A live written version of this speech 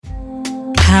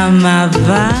I'm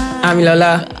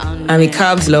Lola. I'm a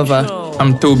carbs lover.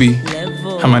 I'm Toby.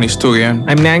 I'm an historian.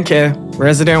 I'm Nanke,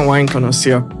 resident wine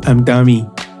connoisseur. I'm Dami.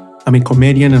 I'm a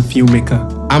comedian and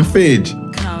filmmaker. I'm Phage.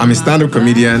 I'm a stand-up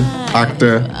comedian,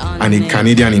 actor, and a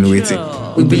Canadian in waiting.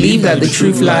 We believe that the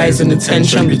truth lies in the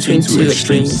tension between two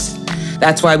extremes.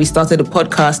 That's why we started the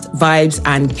podcast Vibes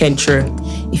and Kentro.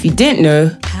 If you didn't know,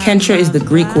 Kentro is the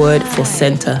Greek word for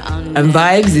center, and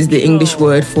Vibes is the English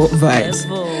word for vibes.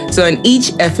 So in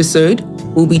each episode,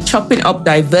 we'll be chopping up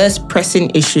diverse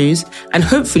pressing issues and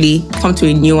hopefully come to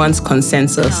a nuanced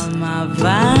consensus.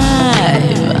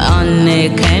 Vibe on the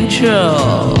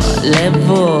Kentro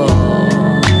level.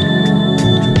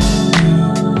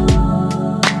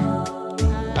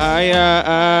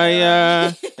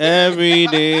 Aya, every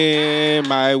day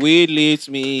my weed leads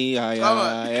me.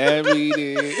 Aya, every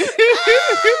day.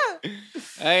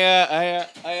 Aya.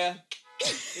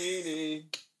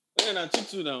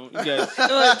 Now, you guys.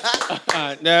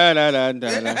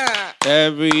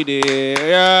 Every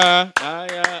day, aya.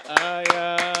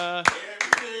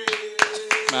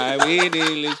 My weed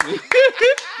leads me.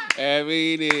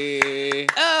 Every day.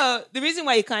 Oh, the reason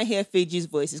why you can't hear Phage's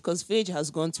voice is because Phage has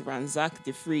gone to ransack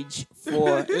the fridge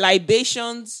for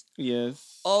libations.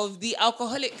 Yes. Of the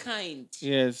alcoholic kind.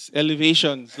 Yes.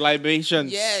 Elevations,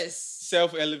 libations. Yes.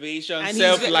 Self-elevation, And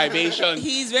self-libation.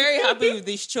 He's very happy with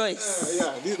this choice.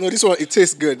 This one, it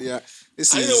tastes good, yeah.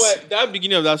 You know what? That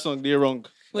beginning of that song, they're wrong.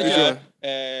 What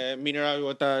Mineral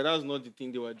water, that's not the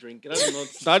thing they were drinking.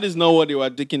 That is not what they were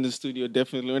taking in the studio,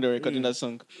 definitely, when they were recording that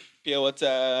song. Pure water,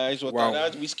 ice water,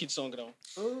 that's Whiskey song now.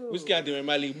 Whiskey and the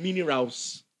Remali,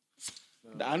 minerals.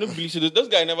 I don't believe so. Those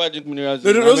guys never drink minerals.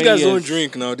 No, those guys don't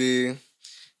drink now. They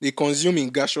consume in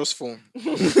gaseous form.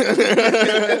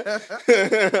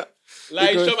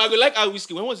 Like, I go like our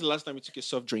whiskey. When was the last time you took a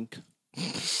soft drink?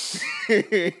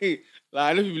 Like,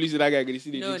 I don't believe that guy can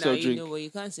see the soft drink. You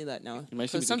can't say that now.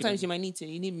 Because sometimes you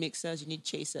need mixers, you need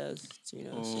chasers.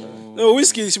 No,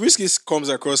 whiskey comes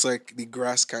across like the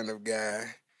grass kind of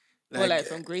guy. Like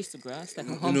from grace to grass, like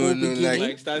a humble beginning.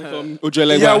 Like starting from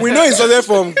Ojolegba. Yeah, we know he started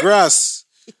from grass.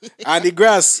 And the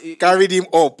grass carried him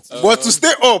up. But to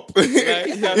stay up, you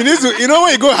need to,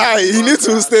 when you go high, you need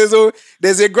to stay. So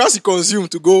there's a grass you consume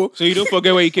to go. So you don't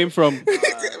forget where you came from.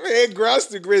 Grass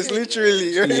to grace,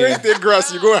 literally. When you take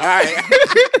grass, you go high.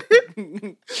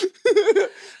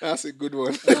 That's a good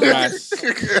one. Grass.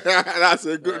 That's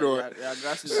a good one. Yeah,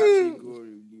 grass is actually go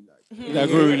really like. That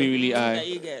go really high.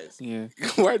 You guys. Yeah.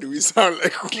 Why do we sound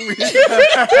like we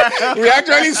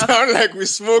actually sound like we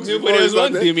smoke? No, but there's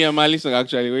one Damian Marley song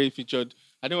actually where he featured.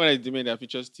 I don't know whether it's Damian that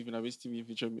featured Stephen. I wish Stephen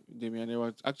featured Damian. They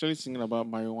were actually singing about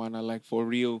marijuana, like for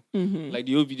real. Mm-hmm. Like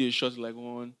the whole video shot like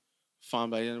one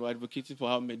farm, but they were advocating for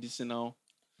how medicinal.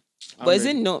 But is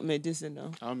it not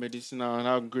medicinal? How medicinal and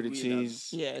how good it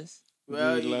is. Yes.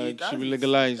 Well, it should be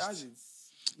legalized.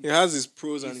 It has its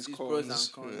pros and its cons. Pros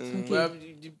and cons. Okay. Well,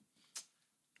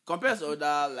 compared to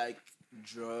other like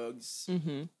drugs,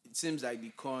 Mm-hmm. it seems like the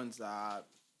cons are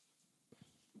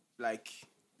like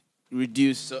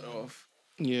reduced, sort of.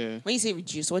 Yeah. When you say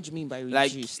reduce, what do you mean by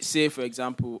reduced? Like, say for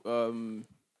example,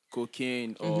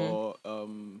 cocaine or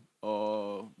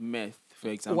meth, for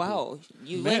example. Wow,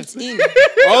 you went in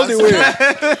All the way.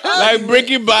 Like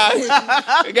Breaking Bad.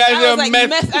 The guys I was are like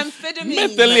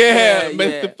methamphetamine.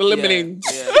 methamphetamine.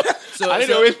 Yeah. I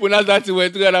didn't always pronounce that when I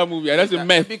took that movie. That's a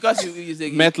meth. Because he's a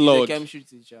Meth lord. chemistry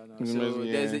teacher now. So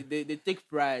they take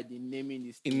pride in naming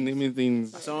these things. In naming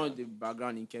things. Some of the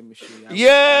background in chemistry.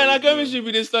 Yeah, like chemistry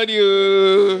be the study.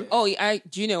 Oh,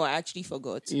 do you know? I actually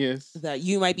forgot. Yes. That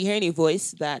you might be hearing a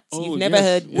voice that Oh, you've never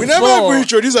yes. heard. We never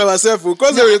introduce ourselves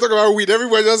because when we talk about weed,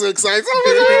 everybody just excited.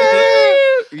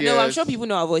 No, I'm sure people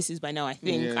know our voices by now. I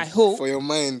think. Yes. I hope. For your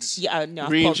mind. Yeah, no.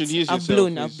 Reintroduce I've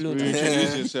yourself. blown.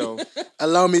 Reintroduce yourself.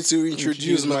 Allow me to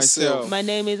introduce myself. My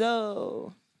name is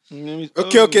O.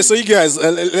 Okay. So you guys,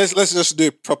 let's just do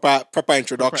a proper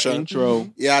introduction. Intro.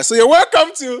 Yeah. So you're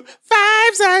welcome to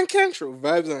Vibes and Kentro.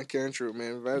 Vibes and Kentro,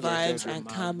 man. Vibes and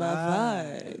Kama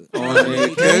Vibe. On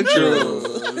the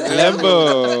Kentro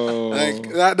level. Like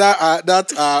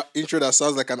that intro that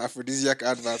sounds like an aphrodisiac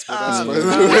advert. But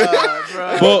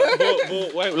that's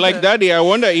But like that day, I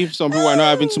wonder if some people are not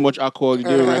having too much alcohol. They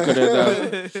recorded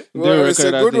that. Well, it's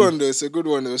a good one though. It's a good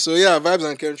one though. So yeah, Vibes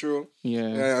and Kentro.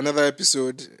 Yeah. Another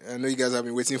episode. I know you guys have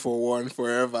been waiting for one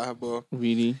forever, but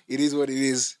Really? it is what it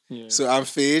is. Yeah. So I'm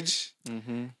Phage.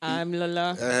 Mm-hmm. I'm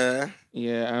Lola.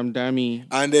 Yeah, I'm Dami.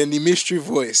 And then the mystery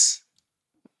voice.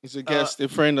 He's a guest, a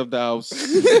friend of the house.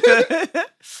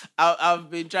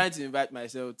 I've been trying to invite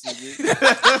myself to this.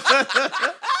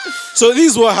 So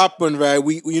this is what happened, right?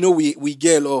 We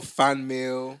get a lot of fan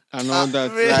mail. And all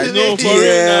that. really? No, for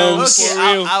real now. DMs. Okay, For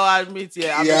real. I'll admit,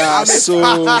 I'm Yeah, a so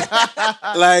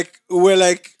like we're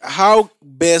like, how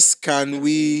best can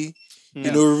we,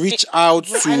 reach out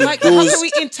to And like, how those can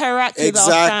we interact with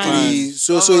our fans? exactly?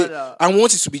 So I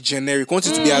want it to be generic. I want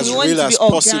it to be as you want it real to as be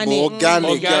possible, organic.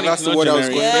 Organic, Yeah, that's the not word I was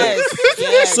generic. going Yes, with.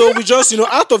 yes. So we just,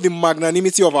 out of the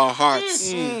magnanimity of our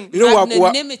hearts,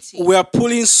 Magnanimity. we are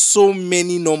pulling so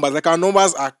many numbers. Like our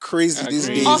numbers are crazy these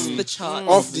crazy. days. Off the chart.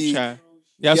 Off the Chat.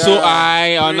 Yeah, so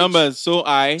high. Our numbers so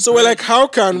high. So we're like, how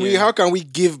can we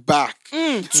give back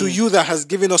to you that has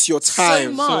given us your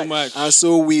time? so much. And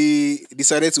so we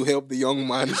decided to help the young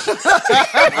man.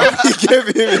 And we gave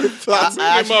him a platform.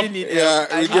 I actually need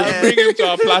Yeah, we help. gave Bring him to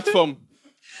our platform.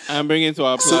 And bring him to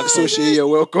our platform. So Shay, you're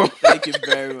welcome. Thank you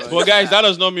very much. But guys, that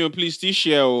does not mean please still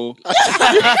share. Oh.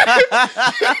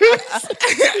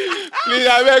 Please,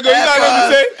 I beg you.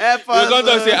 We're going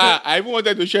to say, I even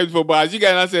wanted to share it for, but as you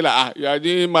guys now say, like, you are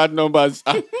doing mad numbers.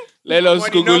 Let us The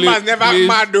Google numbers it. never Please,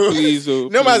 mad though. Please, oh,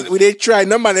 Numbers, please. they try.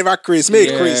 Number never crazy. Make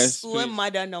it crazy. Yes, We're please.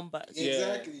 madder numbers.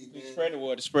 Exactly. Spread the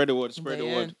word. Spread the word. Spread the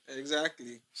Yeah. word.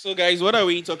 Exactly. So, guys, what are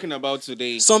we talking about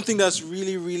today? Something that's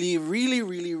really, really, really,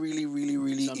 really, really, really,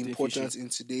 really Something important in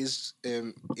today's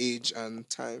age and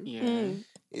time. Yeah.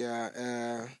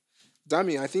 Yeah.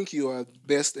 Dami, I think you are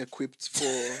best equipped for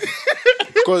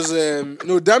because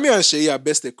Dami and Shay are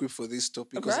best equipped for this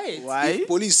topic. Because Right. Why? if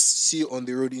police see on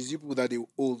the road, is you people that they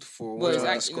old for Well, what it's we're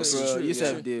actually- discussing. it's Bro, true, you yeah.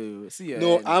 said do. See your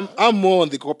No, head. I'm more on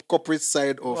the corporate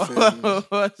side of.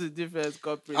 What's the difference,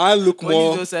 corporate? I look Police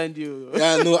more. don't send you.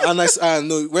 Yeah, no, and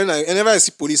no. Whenever I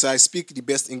see police, I speak the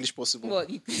best English possible. What,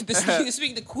 you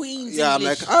speak the Queen's Yeah, I'm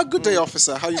English. like, good day,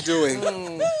 officer. How you doing?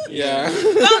 Yeah.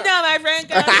 Calm down, my friend.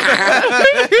 Calm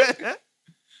down.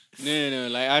 No.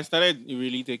 Like, I started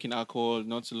really taking alcohol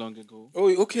not too long ago. Oh,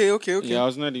 okay. Yeah, I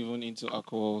was not even into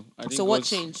alcohol. I think So it what was-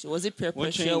 changed? Was it peer what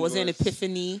pressure? changed Was it an was-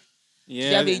 epiphany? Did you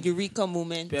Yeah, have a eureka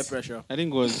moment? Peer pressure. I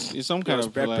think it's some kind was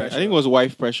of peer like, I pressure. think it was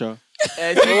wife pressure.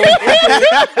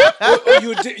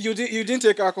 You didn't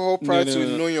take alcohol prior No.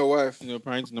 to knowing your wife.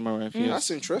 Parents to know my wife. Yes.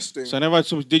 That's interesting. So I never.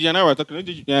 So did you and I were talking?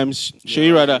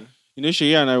 Shay rather.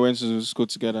 Shay and I went to school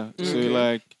together. So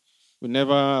like,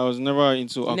 I was never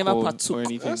into never alcohol partook. or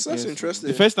anything. That's Yes. interesting.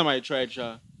 The first time I tried,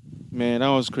 man, that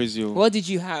was crazy. Oh. What did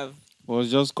you have? It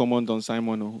was just common Don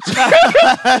Simon. Oh.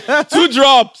 2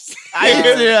 drops. Are you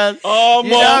serious? Oh, You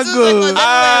don't go.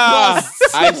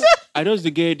 I just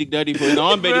the gay Dick Daddy for I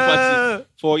want birthday party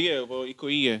for a year, but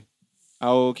Ikoyi. I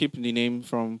will keep the name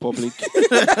from public.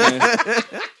 Yeah.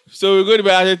 So we go to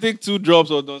bed. I take 2 drops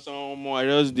of Don Simon. I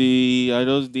just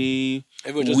the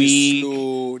Everyone just weak.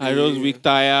 slow. I was weak,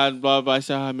 tired, blah blah. I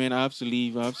said, man, I have to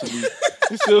leave.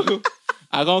 So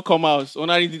I gonna come out.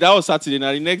 That was Saturday.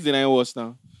 Now the next day I was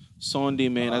now Sunday,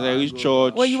 man. As I reach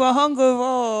church. Well, you were hungover.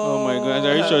 Oh my God! As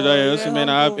I reach church, I say, man,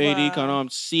 I have headache and I'm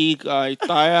sick. I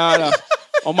tired.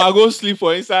 I'm gonna go sleep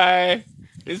for inside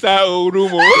old room.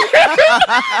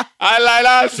 I like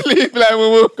that sleep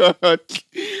like God.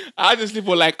 I had to sleep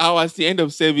for like hours. The end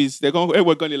of service,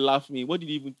 everyone gonna laugh me. What did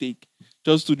you even take?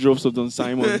 Just 2 drops of Don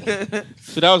Simon.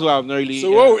 So that was why I'm not really.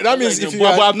 So what- that means if you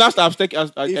but had- I've not. I've taken.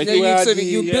 If I you think. had So the-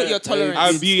 you built your tolerance.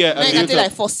 I'll be. Now you can I'll take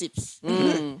like 4 sips.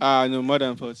 Mm. no more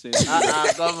than 4 cents.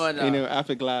 Come on now. Half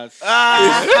a glass.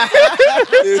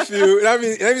 if you let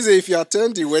me say if you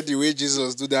attend the wedding where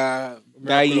Jesus do that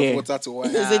miracle year. of water to wine,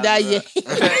 Is it that year?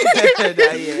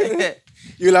 Yeah.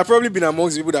 you'll have probably been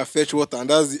amongst the people that fetch water, and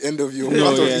that's the end of your No,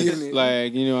 part of yeah, the evening.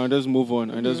 like I just move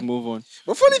on.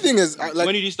 But funny thing is, like,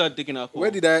 When did you start taking alcohol?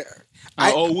 where did I?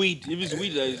 or weed? If it's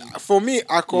weed, that is, For me,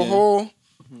 alcohol.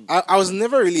 I was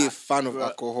never really a fan of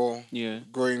alcohol yeah.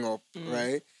 growing up,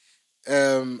 right?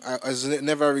 I was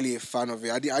never really a fan of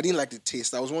it. I didn't like the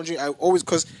taste. I was wondering. I always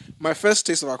because my first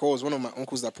taste of alcohol was one of my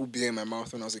uncles that put beer in my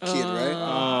mouth when I was a kid, right?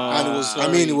 And it was.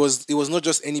 I mean, it was not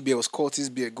just any beer. It was Curtis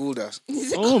beer, Gouda.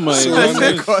 Oh my So- I God.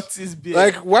 said Curtis beer.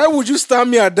 Like, why would you stand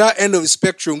me at that end of the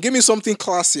spectrum? Give me something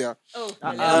classier.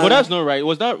 But that's not right.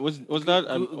 Was that? Gouda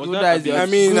is the I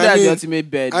mean- Gouda is the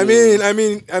ultimate bed. I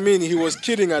mean, he was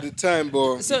kidding at the time,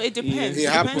 but So it depends. It It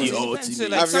happens. depends. So,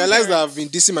 like, I've some realized that parents- I've been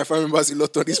dissing my family members a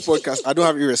lot on this podcast. I don't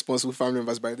have irresponsible family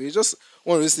members, by the way. It's just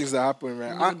one of those things that happen,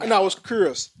 right? And I was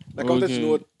curious. Like, I wanted to Okay.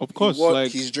 know Of course, what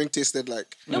like- his drink tasted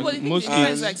like. No, but it Most depends.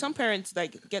 kids- Like some parents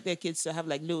like get their kids to have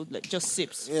like just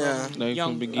sips. Yeah. From Like, young.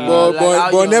 from beginning. But, like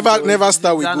how but young never those- never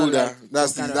start with kind of Gouda. like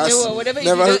That's some kind of- that's Yeah, well, whatever you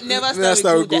don't- never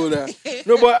start with Gouda.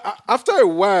 No, but after a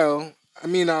while, I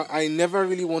mean, I never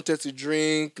really wanted to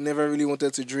drink.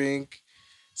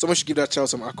 Someone should give that child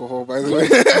some alcohol, by the way.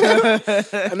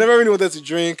 I never really wanted to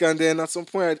drink, and then at some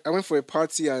point, I went for a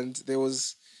party, and there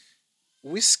was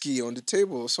whiskey on the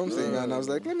table or something, and I was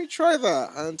like, let me try that,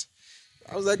 and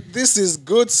I was like, this is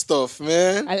good stuff,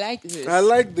 man. I like this. I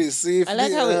like this. I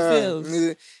like how it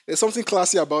feels. There's something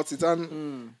classy about it,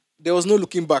 and there was no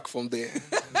looking back from there.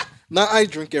 Now I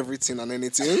drink everything and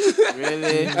anything.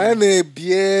 Really? And a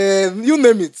beer, you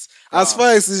name it. As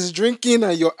far as it's drinking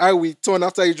and your eye will turn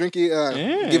after you drink it,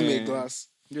 give me a glass.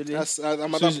 Really? I'm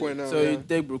at that point now. So you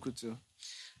take Broku too?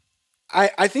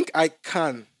 I think I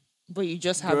can, But you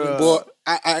just haven't. but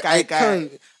I can.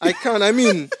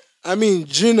 I mean,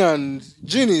 gin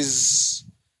is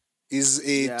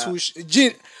a touche.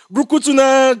 Gin,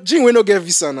 Brukutuna, gin we no get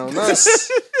visa now.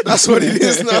 That's what it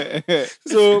is now.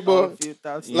 So,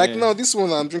 but like now, this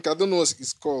one I'm drinking, I don't know what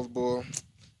it's called, but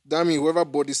damn it, whoever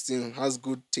bought this thing has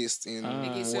good taste in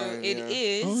Okay, so wine.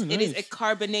 it is a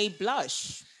Cabernet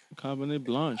Blush. Cabernet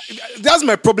Blanche. That's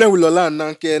my problem with Lola and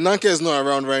Nanke. Nanke is not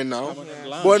around right now.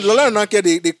 But Lola and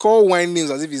Nanke, they call wine names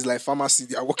as if it's like pharmacy.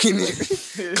 They are working in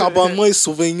Cabernet,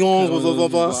 Sauvignon,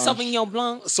 Sauvignon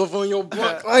Blanc. Sauvignon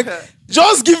Blanc. Like,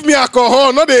 just give me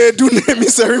alcohol. Not they do naming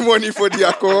ceremony for the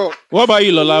alcohol. What about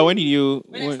you, Lola? When did you...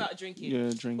 When I start drinking.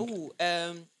 Yeah, drink. Ooh,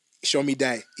 Show me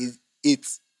die.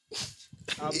 It's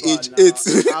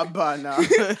Abba now.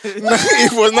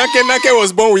 it was Nanke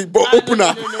was born with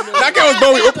opener. Nanke was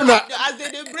born with opener. as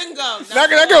they bring them.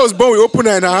 Nanke was born with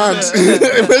opener in her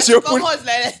hand. When she opened,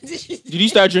 Did you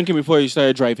start drinking before you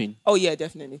started driving? Oh yeah,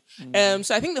 definitely.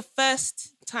 So I think the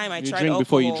first time I You tried drink alcohol,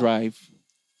 before you drive.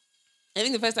 I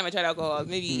think the first time I tried alcohol,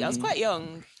 maybe I was quite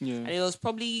young, Yeah. and it was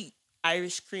probably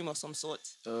Irish cream of some sort.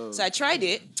 So I tried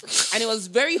it, and it was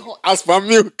very hot. as for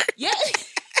milk. Yeah,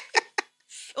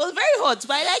 it was very hot,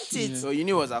 but I liked it. So you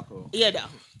knew it was alcohol? Yeah, no.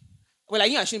 Well, I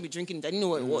knew I shouldn't be drinking it. I didn't know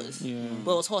what it was, Yeah.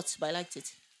 but it was hot. But I liked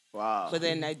it. Wow. But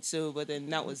then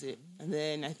that was it. And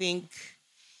then I think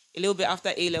a little bit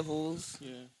after A levels,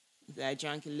 I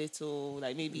drank a little,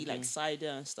 like maybe like cider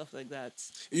and stuff like that.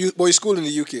 You school in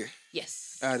the UK.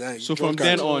 Yes. So from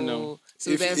then on now.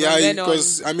 So then from then on,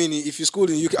 because I mean, if you school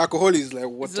in the UK, alcohol is like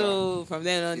water. so from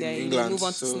then on, in then you England, move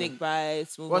on to so- snake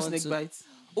bites. What's snake bites?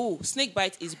 Oh, snake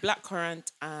bite is blackcurrant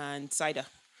and cider.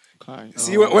 Okay.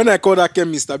 See, when I call that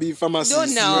chemist, I be pharmacist.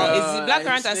 Don't know. It's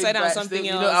blackcurrant and cider and something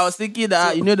You else. know, I was thinking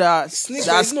that that Snake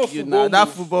that's is not cute football now. That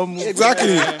move. football move.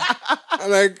 Exactly.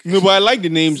 I'm like, No, but I like the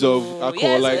names of alcohol.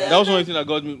 yes, Like that was one thing that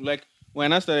got me. Like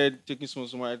when I started taking some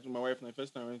with my wife, my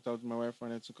first time I went out with my wife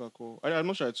and I took alcohol. I'm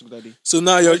not sure I took that day. so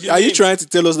now are you trying to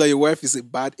tell us that your wife is a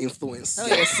bad influence? Oh,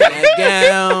 yes.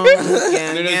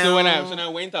 So when I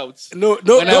went out. No,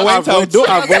 When I went out- don't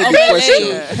avoid the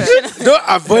question. Don't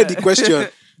avoid the question.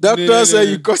 Doctor No. said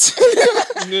you got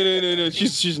No.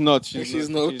 She's not. She's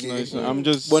not okay. She's not. I'm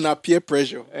just. but na peer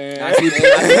pressure. I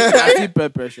feel peer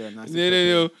pressure.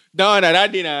 No. That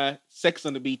day, sex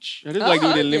on the beach. I just like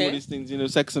doing the okay. limbo these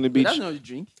things, sex on the beach. That's not what you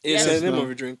drink. It's Yes. the name No.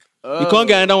 of a drink. We can't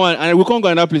get another one, and we can't go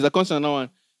another place. I can't say another one.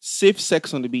 Safe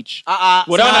sex on the beach. Well, that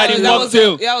one had the that was a-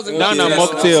 mocktail. that was a That one mocktail. a Yes,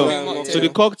 mocktail. that's a So the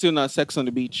cocktail now sex on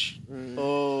the beach.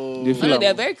 Oh, They feel No, like-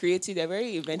 they're very creative. They're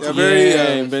very inventive. They're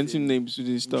very, inventing names to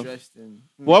this stuff. interesting.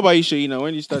 What about you, Shayna?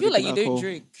 When you I start feel like drinking you don't alcohol?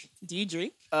 drink. Do you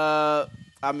drink?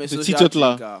 I'm a The social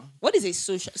teetotaler. drinker. What is a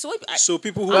social? So what, So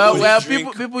people who Well, only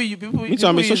drink, people Me too,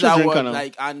 I'm a use social that drinker word, now.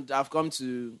 like, and I've come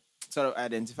to sort of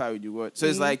identify with the word. So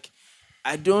it's like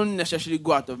I don't necessarily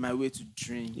go out of my way to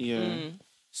drink. Yeah.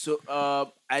 So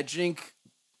I drink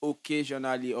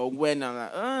occasionally or when I'm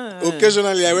like,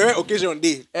 occasionally, I wear occasion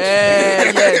day.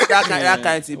 yes, that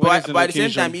kind of thing. When it's But an but at the same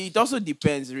occasion. time, it also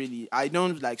depends really. I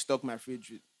don't like stock my fridge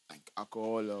with like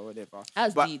alcohol or whatever.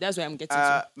 that's where I'm getting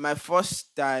to. My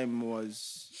first time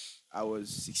I was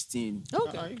 16.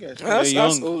 Okay. That's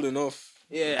young. old enough.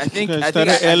 Yeah, I think Okay, I think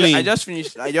started early. I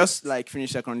just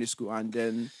finished secondary school, and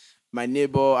then my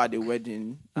neighbor had a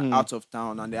wedding out of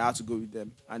town, and they had to go with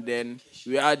them. And then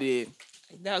we had a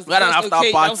That was We had an after That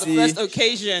was party. the first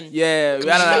occasion. we had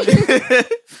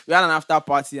an after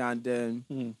party, and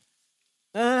then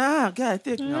I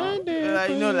take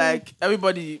now. Like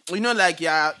everybody, like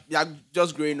you're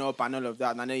just growing up and all of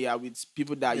that, and then you're with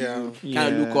people that you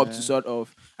kind of look up to, sort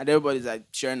of, and everybody's like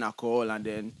sharing alcohol, and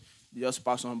then they just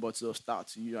pass one bottle of Star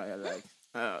to you, and you're like,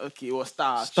 okay, it was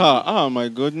Star. Star. Oh my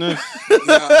goodness.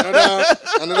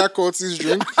 Another Curtis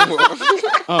drink.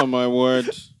 Oh my word.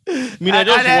 I mean, I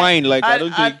just wine. Like I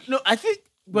don't think. No, I think.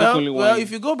 Definitely Well, wine.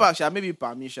 if you go back, maybe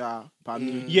Pamisha.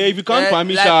 Yeah, if you can't Eh,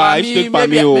 Pamisha, like I should take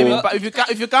maybe- Pami. maybe Oh.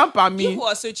 If you can't Pami, People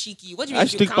are so cheeky. What do you I mean?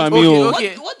 stick You can't? Pami, oh.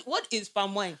 Okay. What is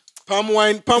palm wine? Palm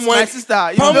wine. my sister,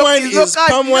 Palm wine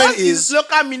is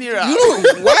local mineral. You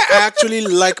know why I actually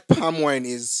like palm wine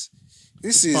is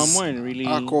This is Palm wine really.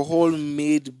 alcohol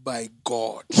made by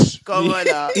God. Come on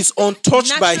now. It's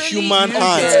untouched by Naturally, human you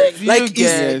hands. get- you Like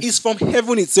get- it's from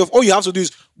heaven itself. All you have to do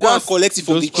is go and Just- collect it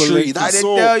from the just collect tree. it. I That's didn't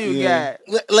all. tell you, Yeah.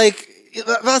 guy. Like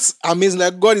that's amazing.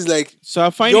 Like God is like, So I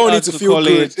find You it don't hard need to to feel call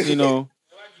good. it,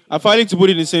 I find it to put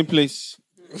it in the same place.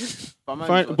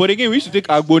 But again, we used to take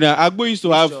Agbo now. Agbo used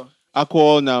to have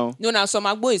alcohol now. No, some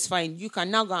agbo is fine. You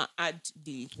can now go and add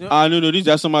the. No, these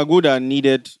are some Agbo that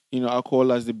needed,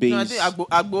 alcohol as the base.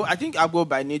 No, I think Agbo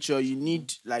by nature you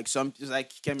need like something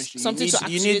like chemistry. Something you to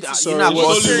need, you need, actuate you it. need Sorry,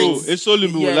 alcohol it's to- soluble. It's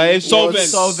soluble. Yeah, Like it's solvent.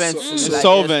 Solvent. So- Like,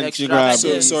 solvent you grab.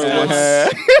 Sorry,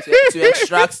 to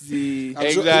extract the.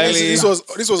 Exactly. This was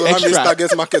Olamde's Extract.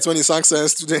 target market when he sang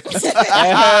science students.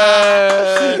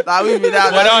 That will be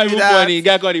that. But That now will be even that. funny,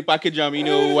 guy got the package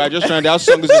we're just trying. That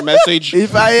song is a message.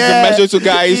 If I It's a hear, message to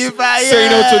guys if I say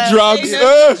no to hear- drugs. Say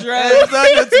no to drugs. It's not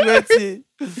just waiting.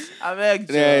 I beg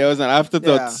you. Yeah, it was an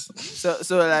afterthought. Yeah.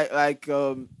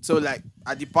 So like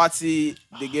at the party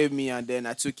they gave me and then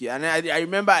I took it and I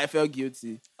remember I felt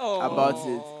guilty about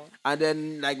it. And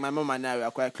then like my mom and I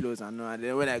were quite close and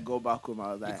then when I go back home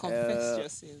I was like Confess your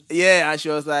sins. yeah, and she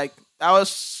was like I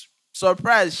was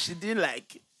surprised she didn't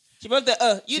like She was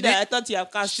the you She there. did- I thought you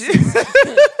have cash.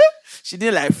 she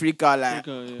didn't like freak out like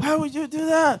Freak out, yeah. why would you do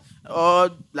that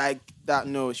or like that.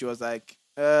 No, she was like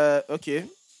okay,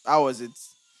 how was it?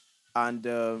 And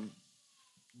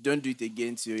don't do it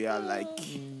again till you're like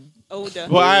Older.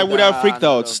 But I would have freaked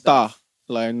Nah, out. no. Star.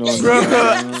 Like, no.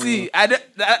 see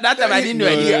that time I didn't know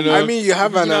No, anything. no. I mean, you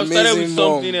have an You know, started with amazing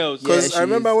mom. something else. Because Yeah, I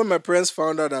remember she is. when my parents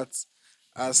found out that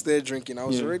I started drinking, I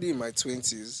was already in my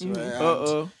 20s. Right? And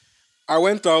Uh-oh. I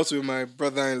went out with my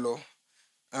brother-in-law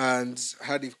and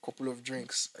had a couple of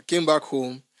drinks. I came back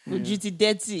home Duty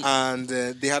dirty. and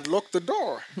they had locked the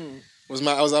door.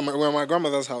 I was at my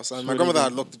grandmother's house and my grandmother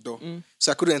had locked the door,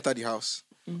 so I couldn't enter the house.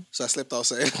 So I slept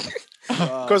outside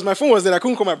because my phone was there. I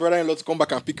couldn't call my brother-in-law to come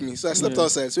back and pick me, so I slept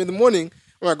outside. So in the morning,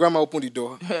 when my grandma opened the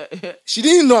door, she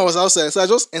didn't know I was outside, so I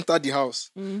just entered the house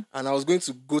and I was going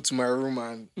to go to my room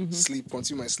and sleep,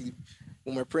 continue my sleep.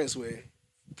 When my parents were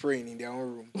praying in their own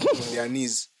room on their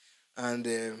knees, and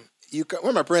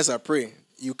when my parents are praying,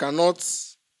 you cannot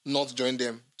not join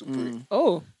them to pray.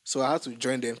 Oh. So I had to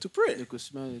join them to pray. You could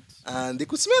smell it. And they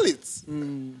could smell it.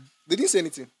 They didn't say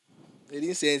anything.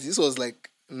 This was like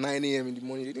 9 a.m. in the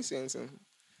morning. They didn't say anything.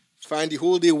 Fine, the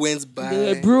whole day went by.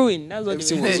 They were brewing. That's what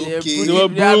Everything they was were. okay. They were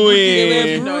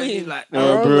brewing. brewing. Like, They were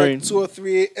Around brewing. like 2 or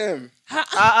 3 a.m.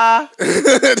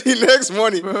 the The next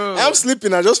morning, I'm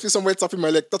sleeping. I just feel somewhere tapping my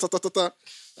leg. Ta ta ta ta ta.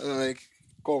 And I'm like,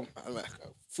 come. I'm like,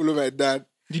 follow my dad.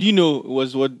 Did you know it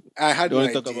was what? I had You no wanna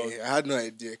idea. talk about? I had no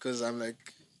idea because I'm like,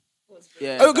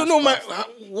 yeah. okay, no,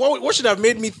 what should have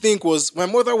made me think was my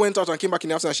mother went out and came back in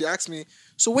the afternoon and she asked me,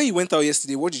 so when you went out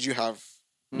yesterday, what did you have?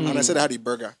 And I said I had a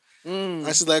burger. And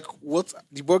she's like, what?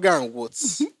 The burger and what?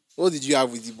 What did you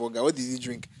have with the burger? What did you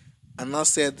drink? And I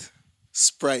said,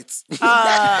 Sprite.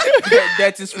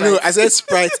 Dirty Sprite. No, I said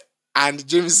Sprite and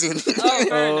Jameson.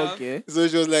 Okay. So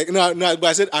she was like, no, but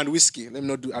I said, and whiskey. Let me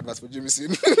not do adverts for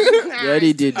Jameson. You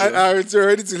already did. bro. I was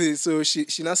already too late. So she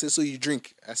now said, so you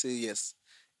drink? I said, yes.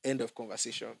 End of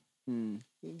conversation. In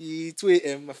the 2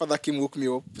 a.m., my father came, woke me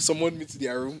up, summoned me to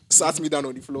their room, sat me down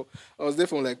on the floor. I was there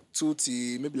from like 2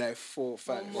 to maybe like 4 or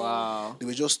 5. Wow. They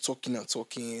were just talking and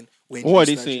talking. When What you are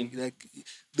they start saying? drinking, like,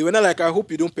 they were not like, I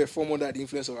hope you don't perform under the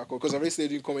influence of alcohol because I already started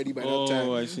doing comedy by that time.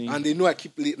 I see. And they know I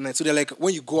keep late night. So they're like,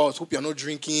 when you go out, hope you're not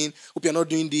drinking, hope you're not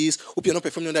doing this, hope you're not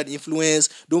performing under the influence,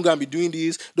 don't go and be doing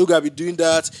this, don't go and be doing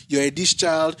that, you're a this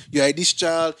child, you're a this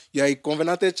child, you're a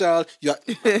covenanted child, you're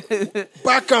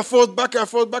back and forth, back and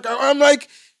forth, back and forth. I'm like,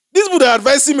 this would are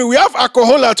advising me, we have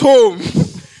alcohol at home.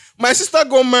 My sister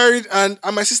got married and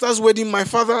at my sister's wedding, my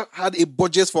father had a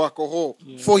budget for alcohol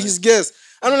for his guests.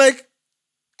 And I'm like,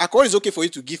 alcohol is okay for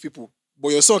you to give people, but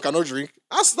your son cannot drink.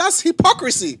 That's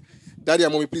hypocrisy. Daddy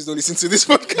and mommy, please don't listen to this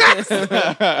podcast.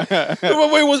 But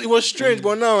it was strange.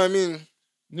 But now, I mean,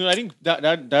 No, I think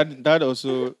that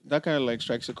also that kind of like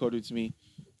strikes a chord with me.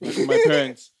 Like with my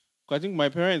parents. 'Cause I think my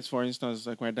parents, for instance,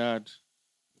 like my dad,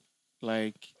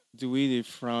 like the way they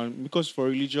frown because for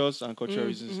religious and cultural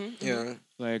reasons. yeah.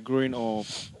 Like growing up,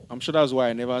 I'm sure that's why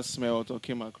I never smelled or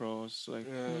came across like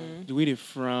the way they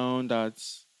frown at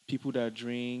people that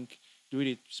drink, the way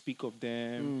they speak of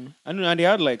them. I know, and they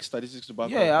had like statistics to back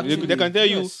Yeah, up. They actually, can tell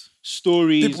you yes.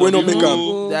 stories. People of wey no make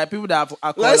people- am. There are people that have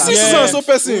alcohol. Like, see, and- so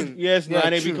person. Yes, Yeah,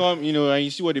 and they true. become, and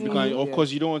you see what they become. Of yeah. course,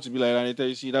 you don't want to be like that. And they tell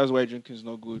you, see, that's why drinking is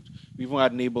not good. We even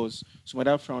had neighbors. So my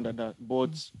dad frowned at that.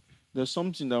 But there's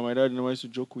something that my dad never used to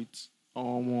joke with.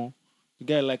 The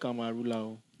guy like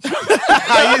Amarula.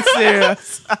 Are you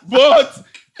serious? But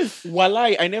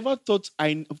Walai, I never thought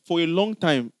for a long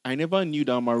time I never knew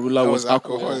that Marula I was was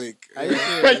alcoholic.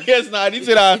 alcoholic. Yes, no, I didn't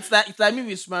say that. It's like me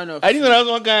with Smirnoff. I didn't know that was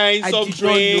one kind I soft did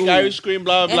not drink, know. Irish cream,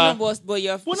 blah blah. But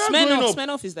you're When I'm growing up-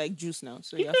 Smirnoff is like juice now.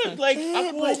 So you're Yeah, fine. like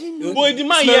boy, the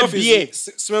man Smirnoff here beer.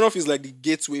 Smirnoff is like the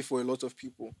gateway for a lot of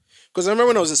people. Because I remember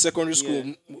when I was in secondary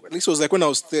school, at least it was like when I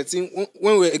was 13,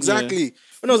 when we were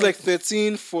when I was like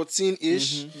 13,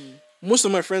 14-ish, most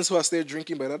of my friends who are still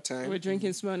drinking by that time We're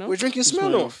drinking Smirnoff. were drinking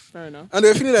Smirnoff. Fair enough. And they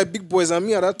were feeling like big boys. And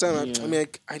me at that time, I mean,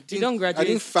 I don't graduate? I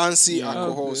didn't fancy Yeah.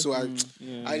 alcohol, Okay. so I didn't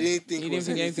think You it didn't was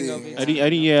think anything of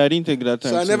anything. it? I didn't take that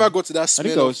time. So I too. never got to that I think I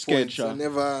Smirnoff was scared, point.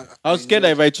 Sha. I was scared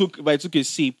that if I took a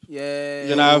sip, Yeah.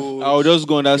 then I'll just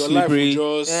go on that your life would slippery.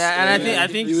 just, Yeah, and I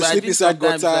think you but I sleep think inside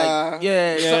sometimes, gutter. like,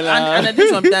 yeah, Yeah, so, nah. and I think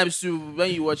sometimes too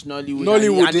when you watch Nollywood,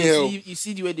 Nollywood and didn't help. you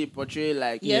see the way they portray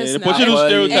like Yes, Yeah, the now. portrayal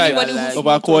alcoholic, stereotype Anybody like, who's of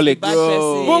alcoholic. bad Bro.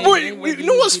 person, But anybody you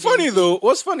know what's who funny didn't- though?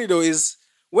 What's funny though is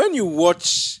when you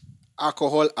watch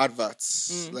alcohol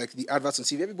adverts, like the adverts on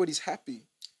TV, everybody's happy.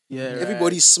 yeah, right.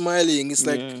 Everybody's smiling. It's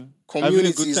like Yeah. Having a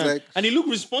community good is time. like And they look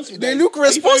responsible. They like, look if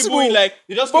everybody, responsible. Like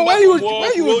they just But come when back you- from work,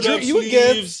 when you roll drink, up you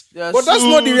get- sleeves. Yeah, but that's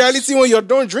not the suits. reality when you're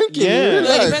done drinking. Yeah. You No, it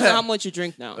realize. depends on how much you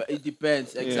drink now. But it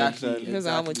depends exactly. exactly. Depends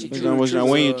on how much you Depends drink. on what- True,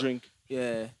 when you so- drink.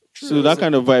 Yeah, So that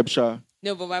kind of vibe, Sha.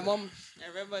 No, but my mom,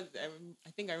 I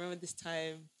think I remember this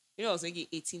time, I was like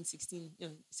 18, 16,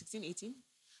 16, 18.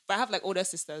 But I have like older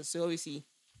sisters, so obviously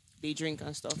they drink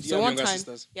and stuff. You So have one younger time,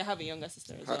 sisters? I have a younger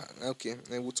sister as well. Okay,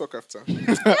 and we'll talk after.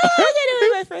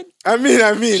 My friend. I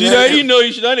mean. She already know.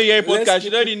 She don't hear Let's podcast. She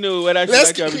don't already know whether she let's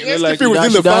like you or she keep- don't let's like keep it you. within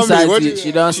she the don't family. size What you- do she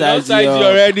you- don't She don't size size you you up.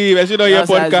 already. But she don't hear Don't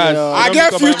size you podcast. up. I Don't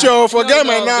get come and- future. Forget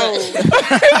No, my no, now.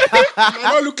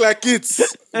 I don't look like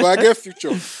kids, but I get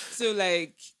future. So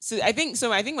I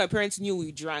think my parents knew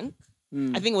we drank.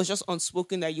 I think it was just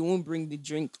unspoken that you won't bring the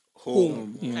drink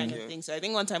home kind of thing. So I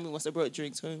think one time we must have brought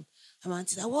drinks home. And my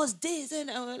auntie said, "What's this?" And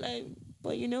I was like,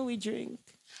 "But we drink."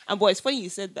 And boy, it's funny you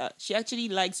said that. She actually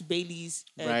likes Bailey's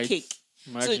Right. cake.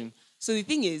 Imagine. So the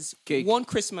thing is, Cake. one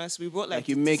Christmas we brought Like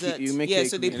you make it- dessert. you make yeah. cake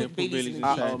So they with put Bailey's in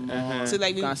the cake. Uh-huh. So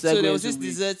like Can so segue there was into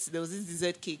this weed.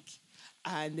 dessert cake,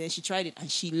 and then she tried it and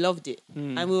she loved it,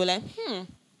 and we were like,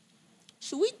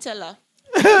 should we tell her?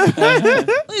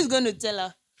 Who is going to tell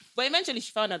her? But eventually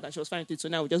she found out that she was fine with it, so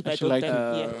now we just buy it she all the liked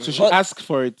time. it. Yeah. So she But asked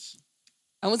for it.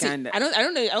 I won't say. Kinda. I don't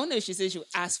know. I don't know if she said she would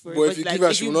ask for it. But if you give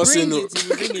her, she will not say no. If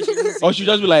you bring it, she will Or she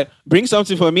just be like, bring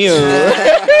something for me. Oh.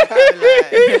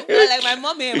 Well, like my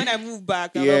mom here, when I moved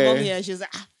back, my Yeah. mom here, she was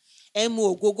like,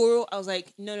 Emo, Gogoro. I was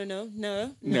like, no.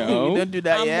 No. You don't do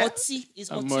that yet. Amoti is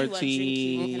Amoti. Oti we're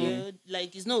drinking. You know?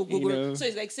 Like, it's not Ogogoro. know. So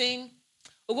it's like saying,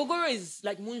 Ogogoro is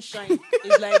like moonshine.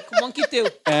 It's like monkey tail.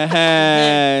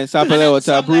 Sapele So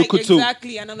water, I'm like, Brukutu.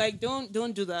 exactly. And I'm like,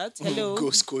 don't do that. Hello. Go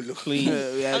Skolo. Please.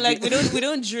 Yeah, I'm like, we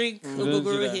don't drink do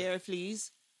Ogogoro that. here,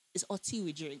 please. It's Oti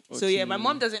we drink. So yeah, my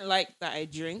mom doesn't like that I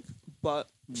drink, but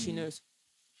she knows.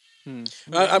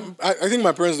 I think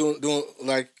my parents don't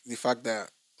like the fact that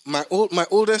my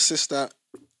older sister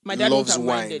My dad loves won't have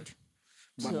wine. minded.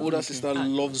 My older sister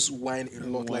loves wine a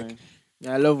lot. Like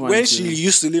yeah, I love wine when too. she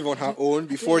used to live on her own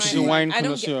before She's she a wine I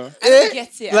don't get- connoisseur. I don't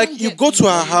get it. I like don't you get go to her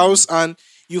wine. house and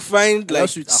you find I love like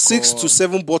sweet 6 alcohol. to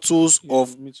 7 bottles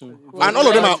of, Me too. and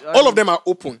all of them are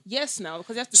open. Yes, now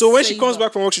because you have to. So when she comes savor.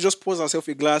 back from work, she just pours herself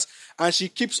a glass and she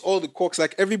keeps all the corks.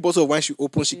 Like every bottle of wine she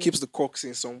opens, she keeps the corks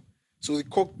in some. So the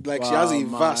cork, like she has a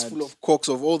Wow, vase mad. full of corks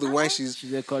of all the wine she's.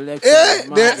 She's a collector. Eh,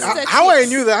 man. then, That's how I it.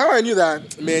 knew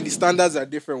that, man, the standards are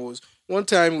different. Was one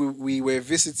time we were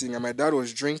visiting and my dad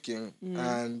was drinking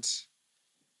and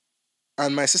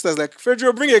my sister's like,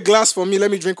 Fedro, bring a glass for me. Let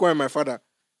me drink wine. My father.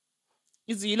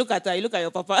 You look at her, you look at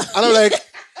your papa. And I'm like,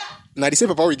 nah, the same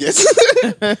papa we get.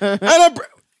 And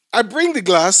I bring the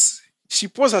glass. She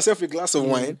pours herself a glass of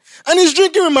wine and he's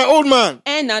drinking with my old man.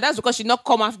 And now that's because she not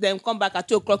come after them, come back at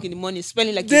 2:00 in the morning,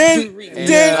 spending like Then- a jewelry.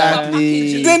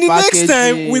 Exactly. Then the next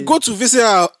time we Packaging. go to visit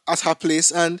her at her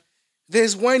place and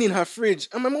there's wine in her fridge.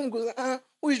 And my mom goes,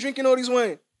 who is drinking all this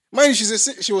wine? Mind you,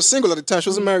 she was single at the time. She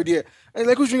wasn't married yet. And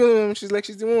like, who's drinking? She's like,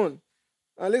 she's the one.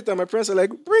 And later my parents are like,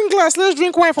 bring glass, let's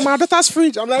drink wine from our daughter's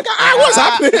fridge. I'm like, what's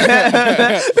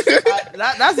happening?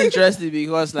 That's interesting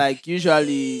because like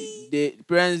usually the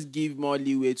parents give more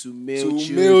leeway to male To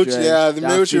children. male- yeah, the than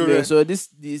female female. children. So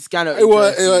this kind of It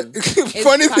was interesting.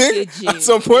 funny thing. packaging. At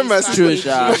some point, my It's sister, True,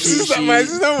 Sha. my sister, my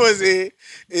sister was a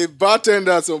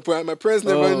bartender at some point. My parents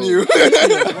never Oh. knew.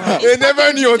 They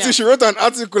never knew until she wrote an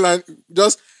article and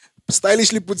just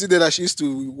stylishly put it there that she used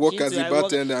to work She as used a to, like,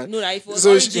 bartender. No, like, it was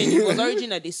So origin. she- It was origin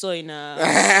that they saw in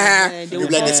You'll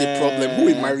be like, there's a problem. Who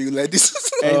will marry you like this?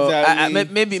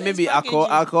 Exactly. Maybe packaging.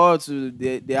 alcohol to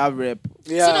they have rep.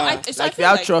 yeah. So, no, I Like feel they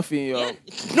have like, trophy in your. yeah.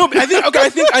 No, but I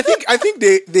think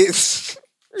they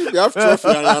have trophy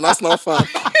and an Arsenal fan.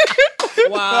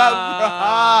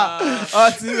 Wow.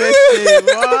 Ultimate team.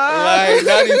 Like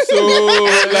that is so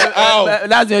like ow.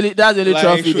 That's the only Like,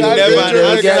 trophy. should they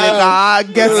never- get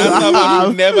it. Get That's some. how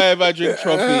you never ever drink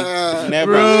trophy.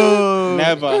 Never. Bro.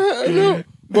 Never.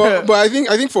 But I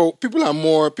think for people are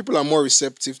more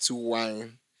receptive to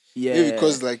wine. Yeah, Maybe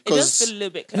because It does feel a little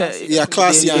bit classy. Yeah,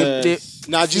 classy. They-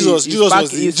 Nah, Jesus was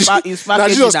the it's nah,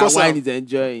 packaging Jesus that cause wine am. is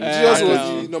enjoying. Jesus I was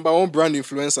know. the number one brand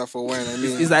influencer for wine. I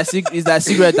mean, It's like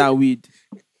cigarette and weed.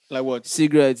 Like what?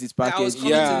 Cigarettes is I was packaged. coming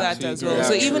Yeah. to that as well. Yeah,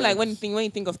 So true. even like when you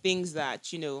think of things that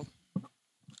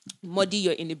muddy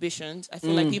your inhibitions, I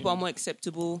feel like people are more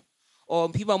acceptable, or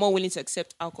people are more willing to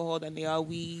accept alcohol than they are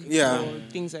weed, Yeah. or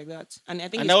things like that. And I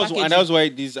think And it's that was why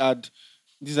these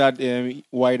had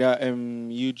wider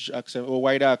huge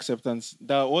wider acceptance.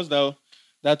 That was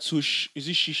that tush. Is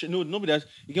it shisha? No, nobody does.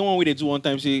 You get one way they do one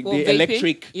time. Say Oh, the vaping?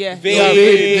 electric. Yeah. Vape.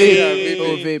 Vape.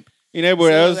 Oh, vape. In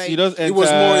everywhere So, else, like, you just enter. it was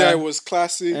more. Yeah, it was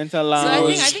classy. Enter So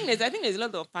lounge. I think there's a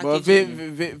lot of But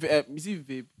packaging. vape, is it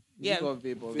vape? Is Yeah. it called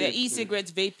vape or The vape?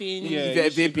 e-cigarettes, vaping. Yeah. Vaping,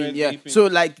 e-cigarette yeah. vaping. So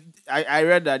like I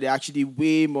read that they're actually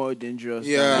way more dangerous.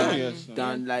 Yeah. Oh, yes.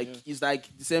 Than like it's like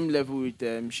the same level with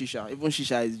shisha. Even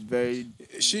shisha is very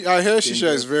I heard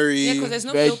shisha is very. Yeah, because there's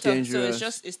no Very filter, dangerous. so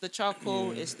it's the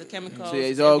charcoal, it's the chemicals. So, yeah,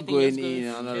 it's all everything going in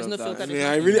goes- and all There's of no that. filter. I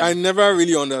there's mean, nothing. I never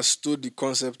really understood the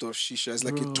concept of shisha. It's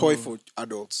like a toy for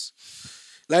adults.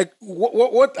 Like,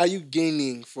 what are you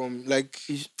gaining from like?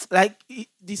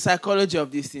 the psychology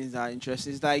of these things are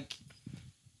interesting. It's like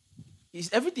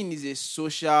everything is a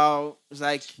social. It's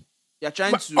like you're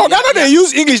trying to. Oh, Ghana they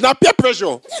use English now. Peer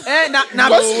pressure.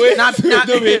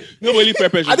 Nobody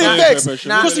pepper. I think vex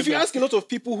Nah. because if you ask a lot of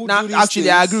people who do these Actually,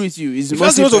 things, I agree with you. It's if you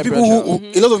ask a lot mostly of people peer who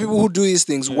pressure. a lot of people who do these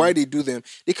things, why they do them,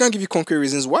 they can't give you concrete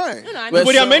reasons why. No, I Well, know.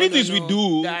 But there are many No, things no, we no.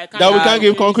 do That I that we can't can't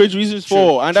give agree. concrete reasons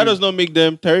for, and that does not make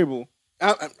them terrible.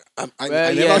 I Well,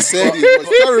 never yeah. said it was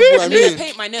terrible. I I need to mean,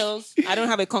 paint my nails. I don't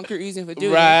have a concrete reason for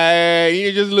doing it. Right?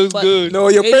 It just looks But- good. no,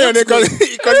 you're It paying looks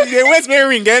because the West May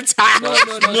ring gets No, No, it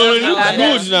looks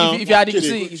good now. If you had the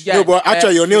see, No, but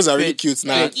actually your nails are really fake- cute.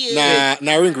 Nah, Thank you.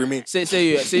 nah, ring remain. Say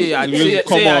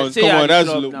Come on, that's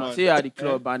look, man. Say you're at the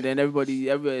club and then everybody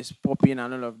is popping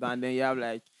and all of that, and then you have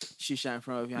like shisha in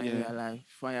front of you and you're like,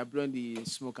 when you're blowing the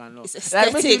smoke and all. It's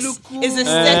Like, make it aesthetics. look cool. It's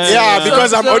aesthetics. Yeah,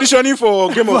 because I'm so- auditioning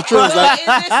for Game of Thrones. Like,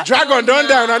 It's Dragon, don't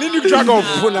down. I need you, Dragon.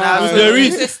 There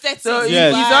is- It's aesthetics. So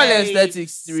Yes. it's all Vibes.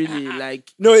 aesthetics, really.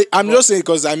 Like No, I'm just saying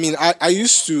because I mean I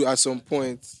used to at some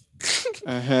point.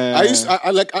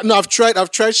 I've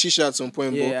tried shisha at some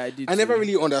point, Yeah, but I did I never too.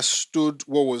 really understood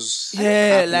what was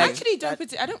yeah, I like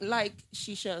actually I don't like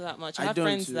shisha that much. I have don't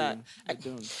friends too. that I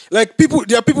don't. like people.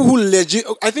 There are people who legit.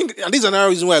 I think and this is another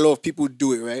reason why a lot of people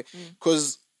do it, right?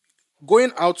 Because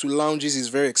going out to lounges is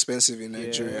very expensive in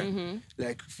Nigeria.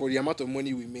 Like for the amount of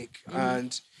money we make,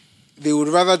 and they would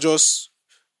rather just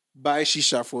buy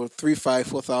shisha for 3,500,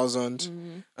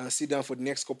 4,000 and sit down for the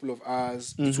next couple of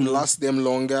hours to last them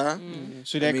longer.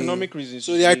 So the economic reasons.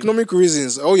 So the economic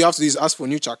reasons, all you have to do is ask for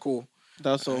new charcoal.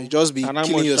 That's all. And you just be And how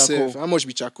killing much yourself. charcoal? How much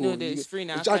be charcoal? No, it's free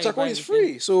now. The After you charcoal buy is the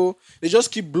free. So they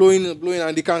just keep blowing,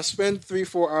 and they can spend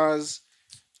 3-4 hours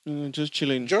Just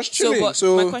chilling. just So, chilling. but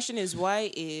So, my question is,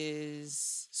 why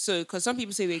is because some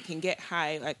people say they can get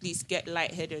high, or at least get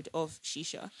lightheaded of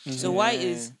shisha. So why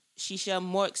is shisha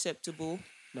more acceptable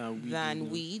than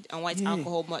weed, and why is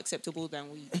alcohol more acceptable than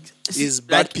weed? it's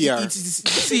bad Like, PR.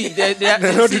 See,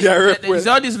 don't do their rep there's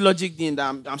well. all this logic thing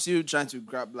that I'm still trying to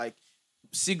grab. Like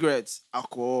cigarettes,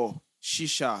 alcohol,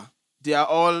 shisha, they are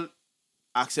all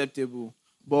acceptable,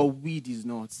 but weed is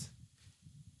not.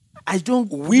 I don't.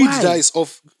 Weed why? that is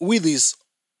of weed is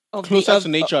Of Closer the, to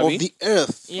nature, of Abi? the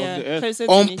earth, yeah, the earth. closer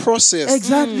to nature. unprocessed.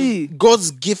 Exactly.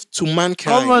 God's gift to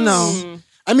mankind. Come on now.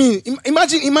 I mean,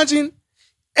 imagine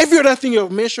every other thing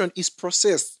you've mentioned is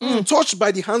processed, touched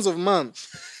by the hands of man.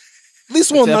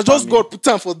 This one, now Except just Pami. God put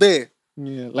time for there.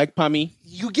 Yeah, like Pami.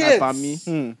 You get By me.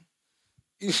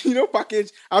 you know, Package.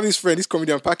 I have this friend, this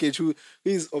comedian Package, who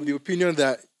is of the opinion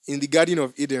that in the Garden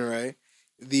of Eden, right,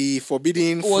 the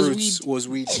forbidden Was fruits weed. was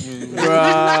weed.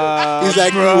 Bruh. He's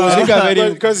like, I think I've heard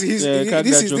him- because he's Yeah, can't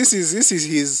this that is joke. this is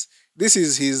his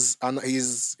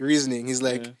his reasoning. He's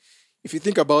like, if you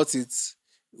think about it,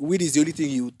 weed is the only thing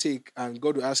you would take, and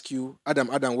God will ask you,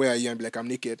 Adam, where are you? And be like, I'm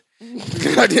naked.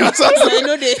 The answers,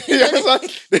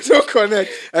 they don't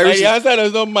connect. The answer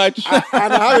does not match.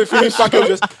 And I have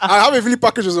a feeling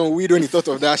packages on weed when he thought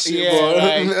of that shit.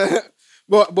 Yeah,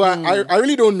 but I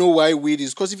really don't know why weed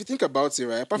is, because if you think about it,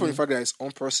 right, apart from the fact that it's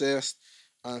unprocessed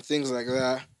and things like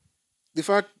that,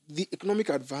 the economic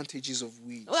advantages of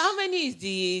weed. Well, how many is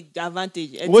the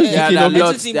advantage? What's the There are economic?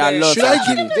 lots. There are lots. Should I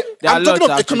actually. give? There are I'm talking lots,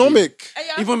 of actually. economic.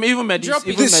 Even medicine. Drop it.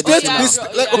 Even The state,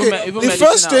 medicinal. the Even first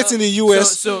medicinal. state in the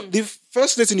US, So- the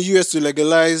first state in the US to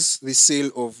legalize the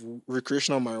sale of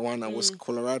recreational marijuana was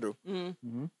Colorado.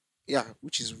 Yeah,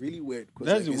 which is really weird because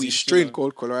That's there's weed, a strain you know.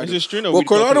 called Colorado. There's a strain of But weed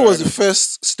called Colorado was the Colorado.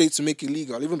 first state to make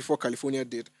illegal, even before California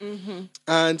did.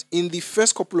 And in the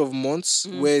first couple of months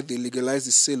where they legalized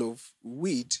the sale of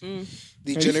weed,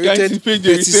 they And generated you guys paid the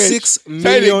 $36 research.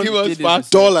 Tell they give us million facts.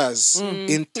 dollars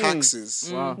in taxes.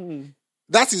 Wow.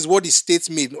 That is what the state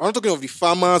made. We're not talking of the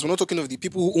farmers. We're not talking of the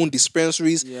people who own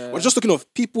dispensaries. Yeah. We're just talking of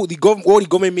people, what the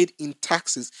government made in